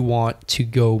make you want to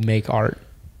go make art?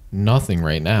 Nothing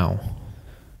right now.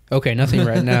 Okay, nothing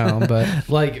right now, but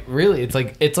like really, it's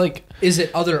like is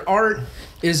it other art?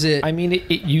 Is it? I mean, it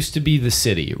used to be the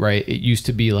city, right? It used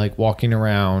to be like walking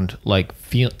around, like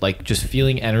just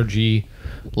feeling energy,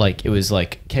 like it was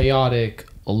like chaotic,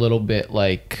 a little bit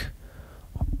like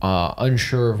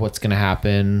unsure of what's gonna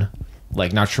happen,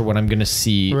 like not sure what I'm gonna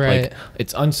see. Right.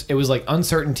 Like it was like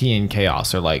uncertainty and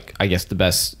chaos, or like I guess the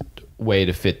best way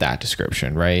to fit that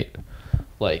description, right?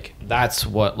 Like that's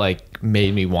what like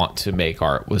made me want to make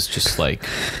art, was just like,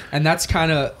 and that's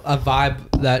kind of a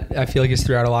vibe that I feel like is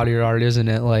throughout a lot of your art, isn't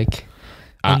it? Like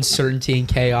uncertainty and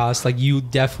chaos. Like you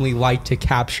definitely like to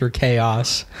capture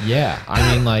chaos. Yeah,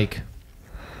 I mean like,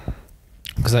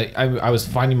 because I was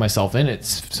finding myself in it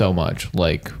so much,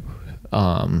 like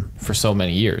for so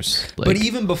many years. Like, but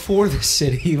even before the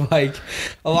city, like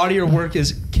a lot of your work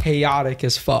is chaotic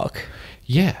as fuck.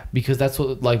 Yeah, because that's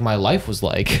what like my life was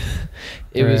like.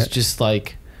 It was just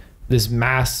like this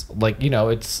mass, like, you know,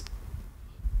 it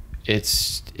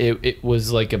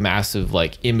was like a massive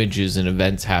like images and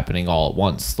events happening all at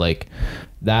once. Like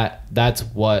that's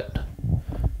what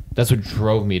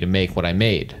drove me to make what I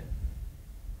made.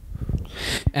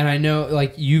 And I know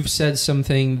like you've said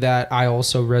something that I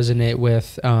also resonate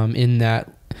with, in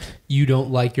that you don't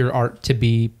like your art to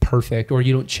be perfect, or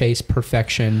you don't chase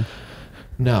perfection.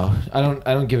 No, I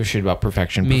don't give a shit about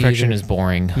perfection. Me Perfection either. is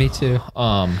boring. Me too.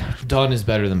 Done is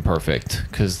better than perfect,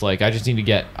 because like I need to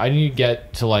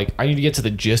get to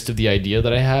the gist of the idea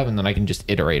that I have, and then I can just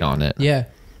iterate on it. Yeah,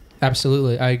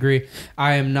 absolutely. I agree.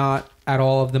 I am not at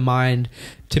all of the mind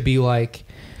to be like,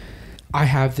 I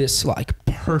have this like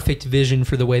perfect vision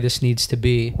for the way this needs to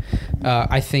be.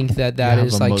 I think that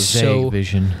is like Mosaic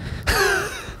Vision.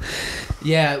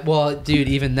 Yeah, well, dude,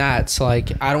 even that's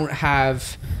like I don't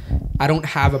have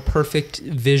a perfect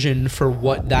vision for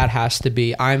what that has to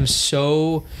be. I'm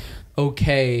so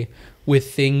okay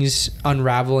with things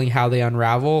unraveling how they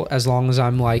unravel, as long as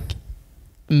I'm like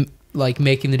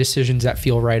making the decisions that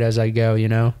feel right as I go, you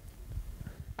know?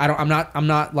 I'm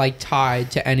not like tied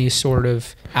to any sort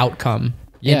of outcome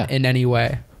in any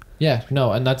way. Yeah,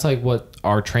 no, and that's like what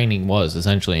our training was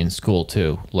essentially in school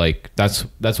too. Like that's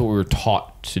what we were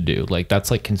taught to do. Like that's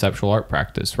like conceptual art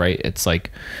practice, right? It's like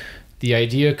the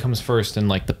idea comes first, and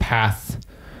like the path,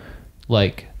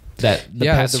 like that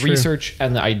the research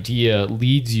and the idea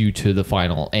leads you to the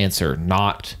final answer,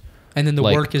 not. And then the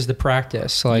like, work is the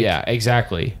practice. Like, yeah,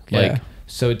 exactly. Yeah. Like,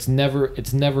 so it's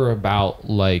never about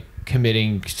like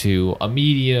committing to a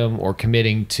medium or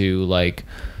committing to like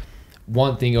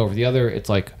one thing over the other. It's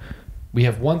like we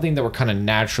have one thing that we're kind of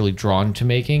naturally drawn to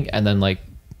making, and then like,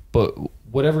 but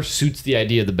whatever suits the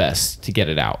idea the best to get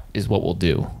it out is what we'll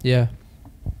do. Yeah.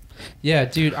 Yeah,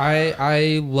 dude,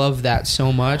 I love that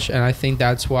so much, and I think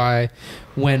that's why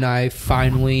when I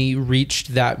finally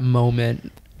reached that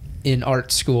moment in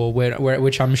art school,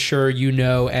 which I'm sure you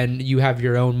know, and you have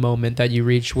your own moment that you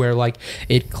reached where like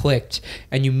it clicked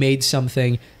and you made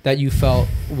something that you felt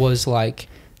was like,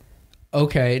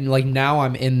 okay, like now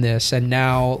I'm in this, and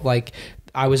now like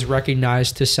I was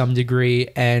recognized to some degree,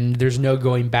 and there's no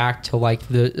going back to like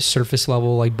the surface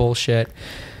level like bullshit.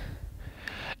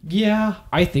 Yeah,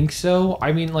 I think so.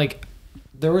 I mean, like,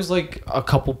 there was like a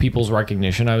couple people's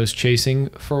recognition I was chasing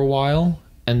for a while,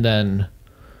 and then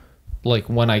like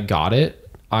when I got it,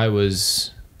 I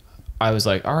was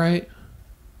like, all right,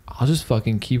 I'll just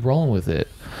fucking keep rolling with it.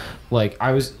 Like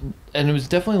and it was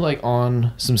definitely like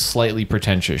on some slightly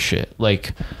pretentious shit.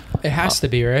 Like it has to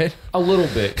be, right? A little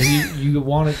bit, because you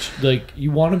want to like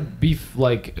be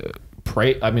like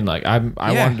I mean, like I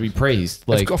wanted to be praised.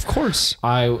 Like of course.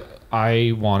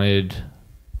 I wanted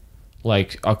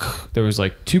like there was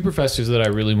like two professors that I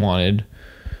really wanted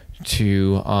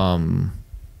to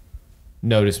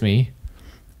notice me,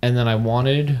 and then I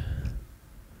wanted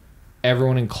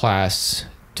everyone in class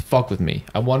to fuck with me.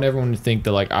 I wanted everyone to think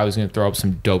that like I was gonna throw up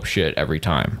some dope shit every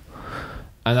time,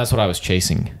 and that's what I was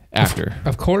chasing after.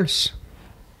 Of course,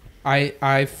 I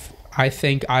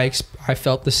think I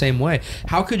felt the same way.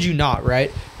 How could you not,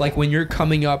 right? Like when you're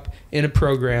coming up in a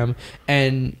program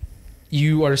and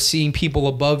you are seeing people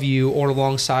above you or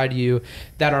alongside you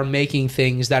that are making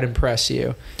things that impress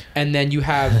you, and then you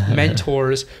have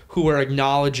mentors who are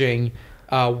acknowledging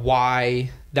why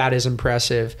that is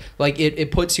impressive. Like it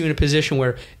puts you in a position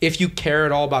where if you care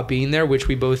at all about being there, which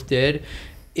we both did,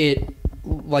 it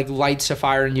like lights a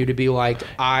fire in you to be like,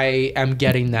 I am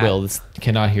getting that. Will, this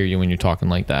cannot hear you when you're talking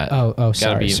like that. Oh,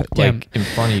 sorry. Gotta be like in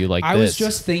front of you like I this. was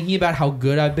just thinking about how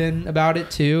good I've been about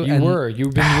it too.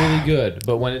 You've been really good,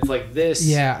 but when it's like this,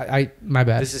 yeah, my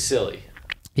bad. This is silly.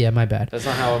 Yeah, my bad. That's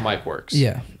not how a mic works.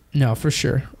 Yeah, no, for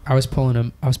sure. I was pulling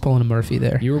a Murphy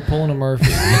there. You were pulling a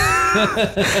Murphy.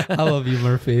 I love you,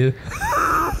 Murphy.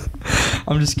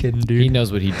 I'm just kidding, dude. He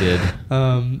knows what he did.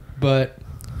 But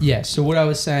yeah. So what I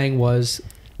was saying was,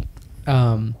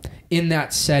 in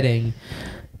that setting,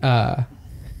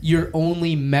 your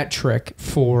only metric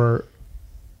for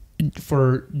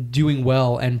doing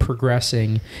well and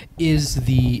progressing is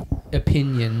the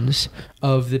opinions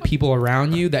of the people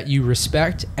around you that you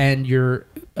respect and your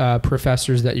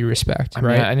professors that you respect. I mean,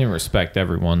 right? I didn't respect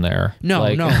everyone there. No,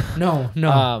 like,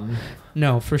 no.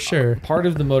 No, for sure. Part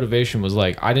of the motivation was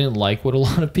like I didn't like what a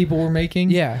lot of people were making.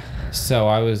 Yeah. So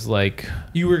I was like,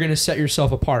 you were gonna set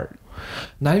yourself apart.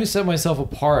 Not even set myself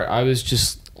apart. I was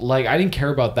just like, I didn't care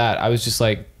about that. I was just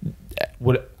like,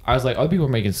 other people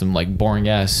were making some like boring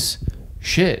ass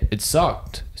shit. It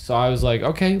sucked. So I was like,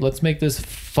 okay, let's make this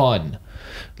fun.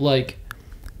 Like,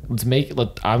 that's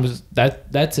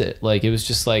it. Like, it was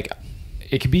just like,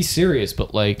 it could be serious,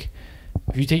 but like,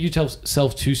 if you take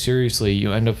yourself too seriously,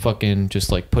 you end up fucking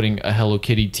just like putting a Hello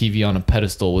Kitty TV on a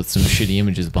pedestal with some shitty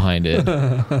images behind it.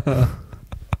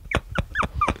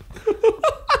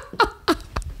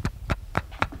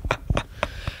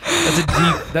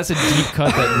 That's a deep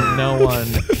cut that no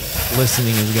one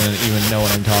listening is gonna even know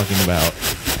what I'm talking about.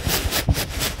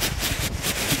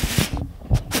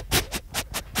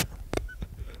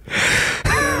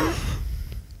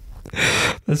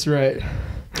 That's right.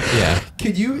 Yeah.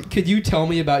 Could you tell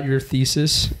me about your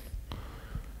thesis?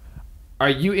 Are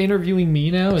you interviewing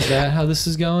me now? Is that how this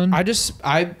is going?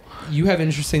 You have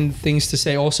interesting things to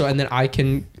say also, and then I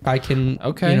can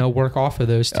okay. Work off of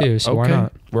those too. So why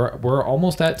not? We're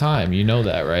almost at time. You know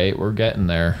that, right? We're getting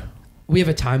there. We have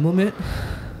a time limit.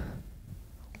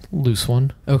 Loose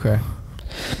one. Okay.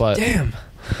 But damn.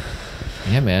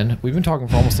 Yeah, man. We've been talking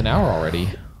for almost an hour already.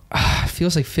 It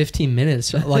feels like 15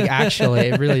 minutes. Like, actually,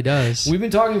 it really does. We've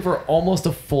been talking for almost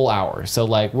a full hour. So,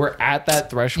 like, we're at that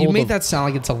threshold. You make that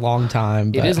sound like it's a long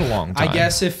time. It is a long time. I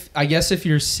guess if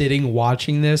you're sitting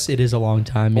watching this, it is a long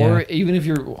time. Yeah. Or even if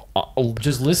you're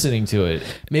just listening to it.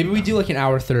 Maybe we do like an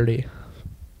hour 30.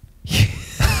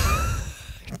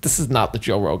 This is not the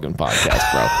Joe Rogan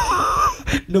podcast, bro.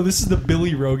 No, this is the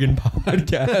Billy Rogan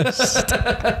podcast.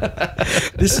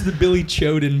 This is the Billy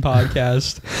Choden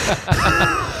podcast.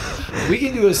 We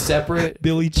can do a separate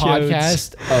Billy Chodes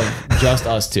podcast of just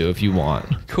us two if you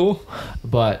want. Cool.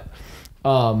 But,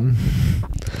 so,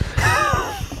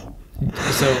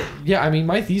 yeah, I mean,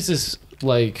 my thesis,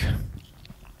 like,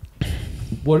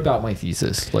 what about my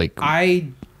thesis? Like, I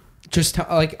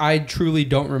truly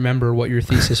don't remember what your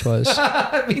thesis was.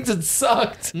 That means it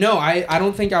sucked. No, I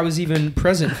don't think I was even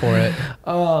present for it.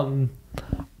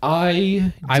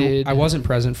 I wasn't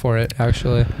present for it,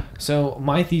 actually. So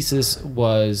my thesis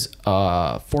was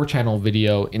 4-channel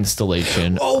video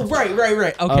installation. Oh, right.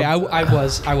 Okay,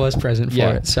 I was present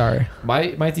for it. Sorry.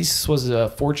 My thesis was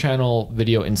a 4-channel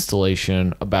video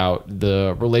installation about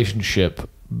the relationship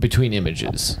between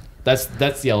images. That's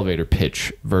the elevator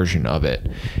pitch version of it.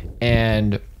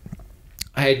 And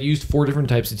I had used 4 different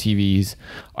types of TVs.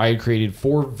 I had created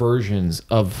 4 versions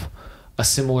of a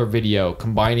similar video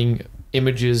combining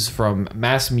images from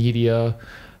mass media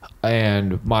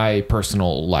and my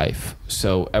personal life.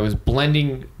 So I was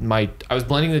blending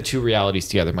the two realities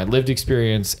together, my lived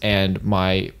experience and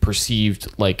my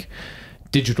perceived like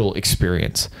digital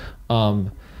experience.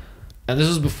 And this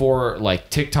was before like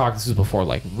TikTok, this was before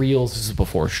like Reels, this was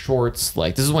before Shorts.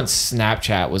 Like this is when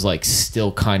Snapchat was like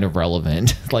still kind of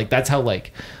relevant. Like that's how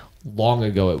like long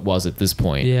ago it was at this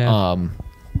point. Yeah.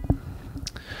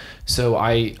 So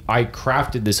I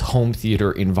crafted this home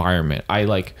theater environment. I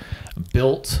like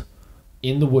built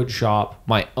in the wood shop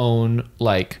my own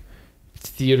like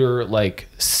theater like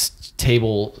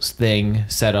table thing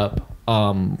set up.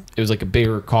 It was like a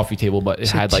bigger coffee table, but it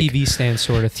had like TV stand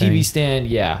sort of thing. TV stand,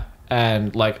 yeah.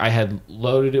 and like I had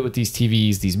loaded it with these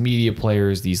TVs, these media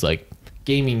players, these like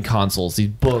gaming consoles, these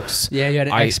books. Yeah, you had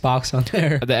an Xbox on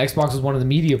there. The Xbox was one of the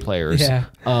media players. Yeah.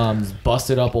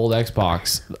 Busted up old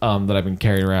Xbox that I've been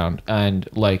carrying around, and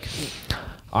like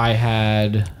I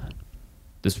had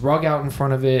this rug out in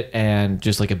front of it and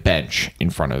just like a bench in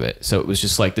front of it. So it was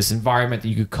just like this environment that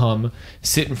you could come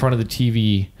sit in front of the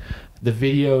TV. The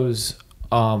videos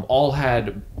all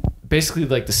had basically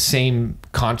like the same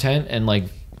content, and like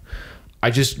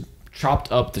I just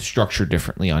chopped up the structure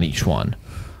differently on each one.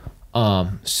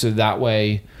 So that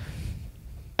way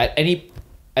and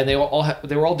they were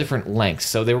all different lengths.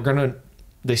 So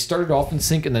they started off in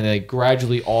sync, and then they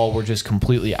gradually all were just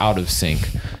completely out of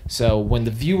sync. So when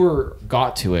the viewer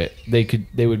got to it,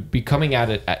 they would be coming at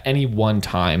it at any one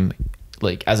time,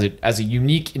 like as a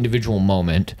unique individual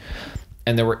moment.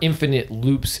 And there were infinite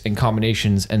loops and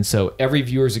combinations, and so every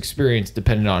viewer's experience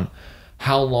depended on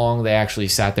how long they actually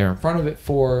sat there in front of it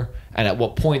for, and at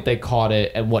what point they caught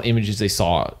it, and what images they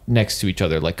saw next to each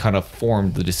other, like kind of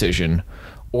formed the decision,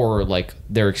 or like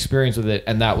their experience with it,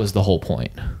 and that was the whole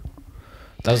point.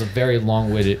 That was a very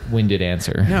long-winded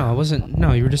answer. No, I wasn't.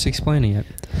 No, you were just explaining it.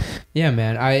 Yeah,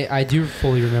 man, I do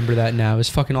fully remember that now. It was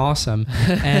fucking awesome,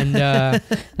 and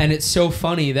and it's so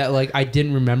funny that like I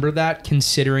didn't remember that,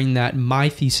 considering that my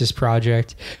thesis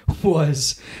project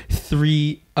was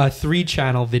a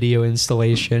 3-channel video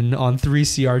installation on 3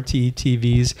 CRT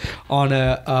TVs on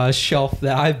a shelf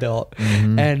that I built,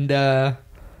 and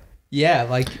yeah,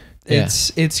 like.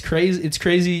 It's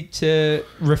crazy to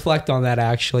reflect on that,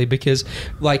 actually, because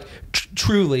like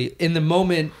truly in the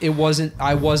moment I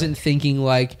wasn't thinking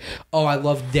like, oh, I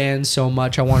love Dan so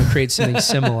much I want to create something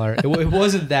similar. It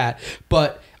wasn't that,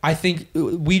 but I think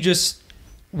we just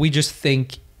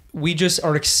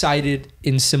are excited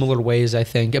in similar ways, I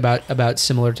think, about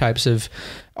similar types of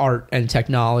art and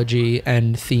technology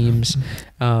and themes.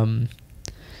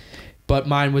 But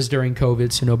mine was during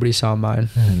COVID, so nobody saw mine.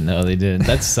 No, they didn't.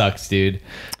 That sucks, dude.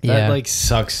 That like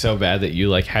sucks so bad that you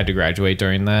like had to graduate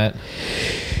during that.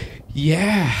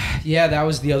 Yeah, that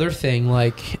was the other thing.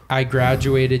 Like I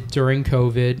graduated during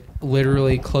COVID,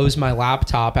 literally closed my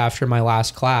laptop after my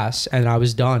last class, and I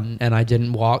was done. And I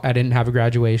didn't have a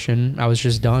graduation. I was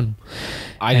just done.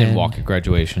 I didn't walk at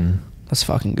graduation. Let's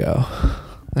fucking go.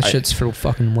 That shit's for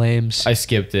fucking lames. I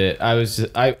skipped it. Let's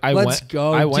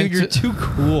go. Dude, you're too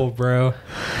cool, bro.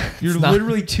 You're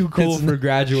literally too cool for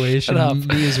graduation.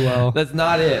 Me as well. That's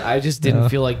not it. I just didn't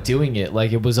feel like doing it.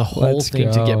 Like it was a whole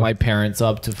thing to get my parents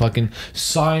up to fucking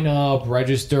sign up,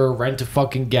 register, rent a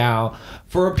fucking gown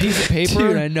for a piece of paper.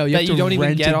 Dude, I know. You don't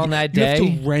even get on that day. You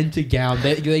have to rent a gown.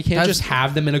 They can't just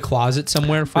have them in a closet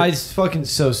somewhere. It's fucking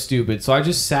so stupid. So I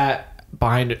just sat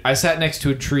behind it. I sat next to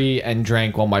a tree and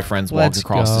drank while my friends walked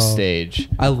across the stage.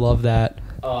 I love that.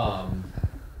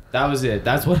 That was it.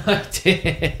 That's what I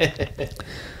did.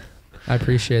 I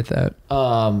appreciate that.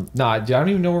 Nah, I don't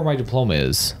even know where my diploma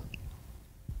is.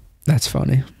 That's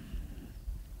funny.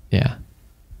 Yeah.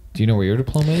 Do you know where your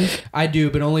diploma is? I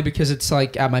do, but only because it's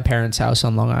like at my parents' house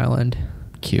on Long Island.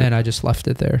 Cute. And I just left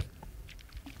it there.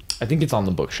 I think it's on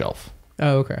the bookshelf.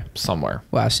 Oh, okay. Somewhere.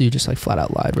 Wow, so you just like flat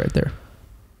out lied right there.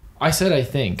 I said I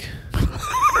think.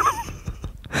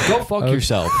 Go fuck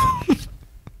yourself.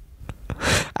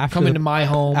 Come into my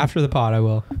home. After the pod, I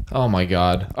will. Oh my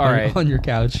God. All right. On your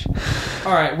couch.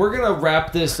 All right, we're going to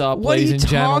wrap this up, ladies and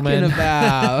gentlemen. What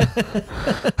are you talking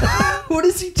about? What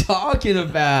is he talking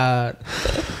about?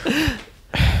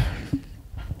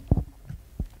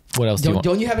 What else do you want?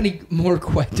 Don't you have any more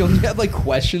don't you have like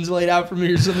questions laid out for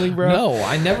me or something, bro? No,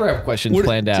 I never have questions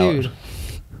planned out. Dude.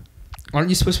 Aren't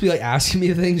you supposed to be like asking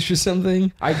me things or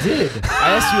something? I did. I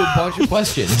asked you a bunch of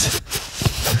questions.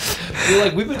 You're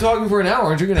like, we've been talking for an hour.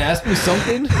 Aren't you going to ask me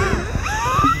something?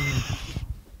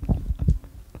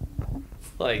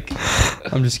 Like,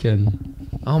 I'm just kidding.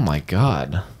 Oh my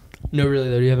God. No, really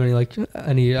though. Do you have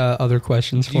any other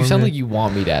questions for me? You sound like you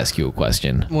want me to ask you a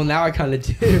question. Well, now I kind of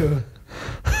do.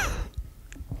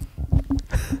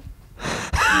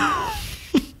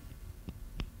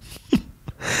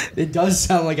 It does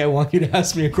sound like I want you to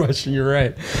ask me a question. You're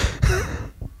right.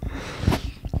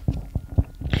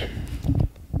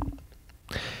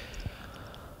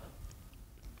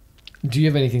 Do you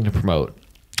have anything to promote?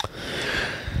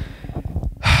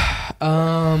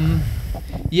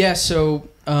 Yeah, so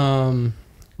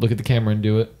look at the camera and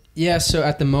do it. Yeah, so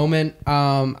at the moment,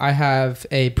 I have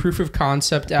a proof of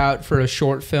concept out for a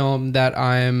short film that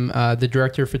I'm the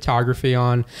director of photography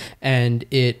on, and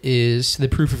it is the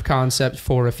proof of concept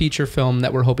for a feature film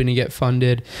that we're hoping to get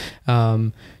funded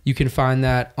You can find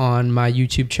that on my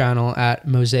YouTube channel at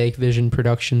Mosaic Vision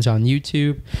Productions on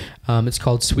YouTube. It's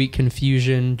called Sweet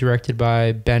Confusion, directed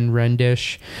by Ben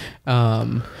Rendish.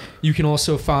 You can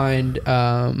also find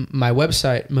my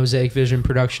website,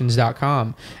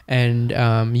 mosaicvisionproductions.com,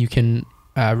 and you can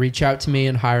reach out to me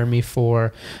and hire me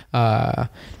for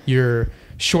your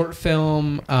short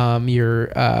film,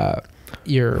 your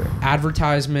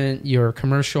advertisement, your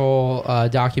commercial,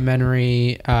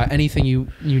 documentary, anything you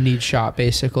need shot,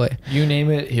 basically. You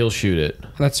name it, he'll shoot it.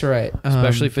 That's right.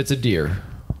 Especially if it's a deer.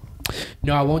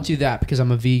 No, I won't do that because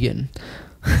I'm a vegan.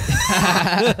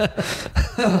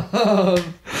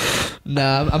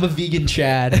 Nah, I'm a vegan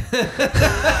Chad.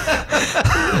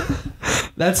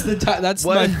 That's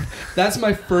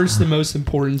my first and most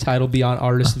important title beyond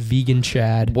artist, vegan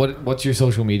Chad. What's your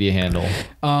social media handle?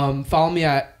 Follow me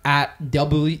at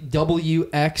WXLLXV,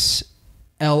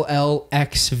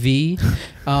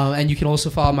 and you can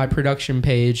also follow my production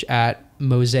page at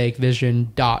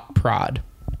mosaicvision.prod.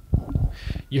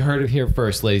 You heard it here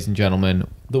first, ladies and gentlemen.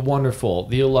 The wonderful,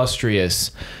 the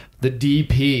illustrious, the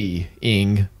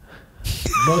DP-ing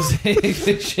Mosaic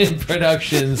Vision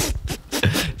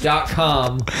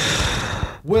Productions.com.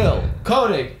 Will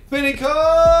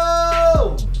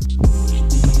Koenig-Vinicombe.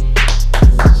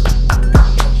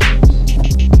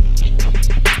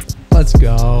 Let's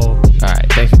go. All right,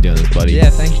 thanks for doing this, buddy. Yeah,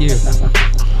 thank you.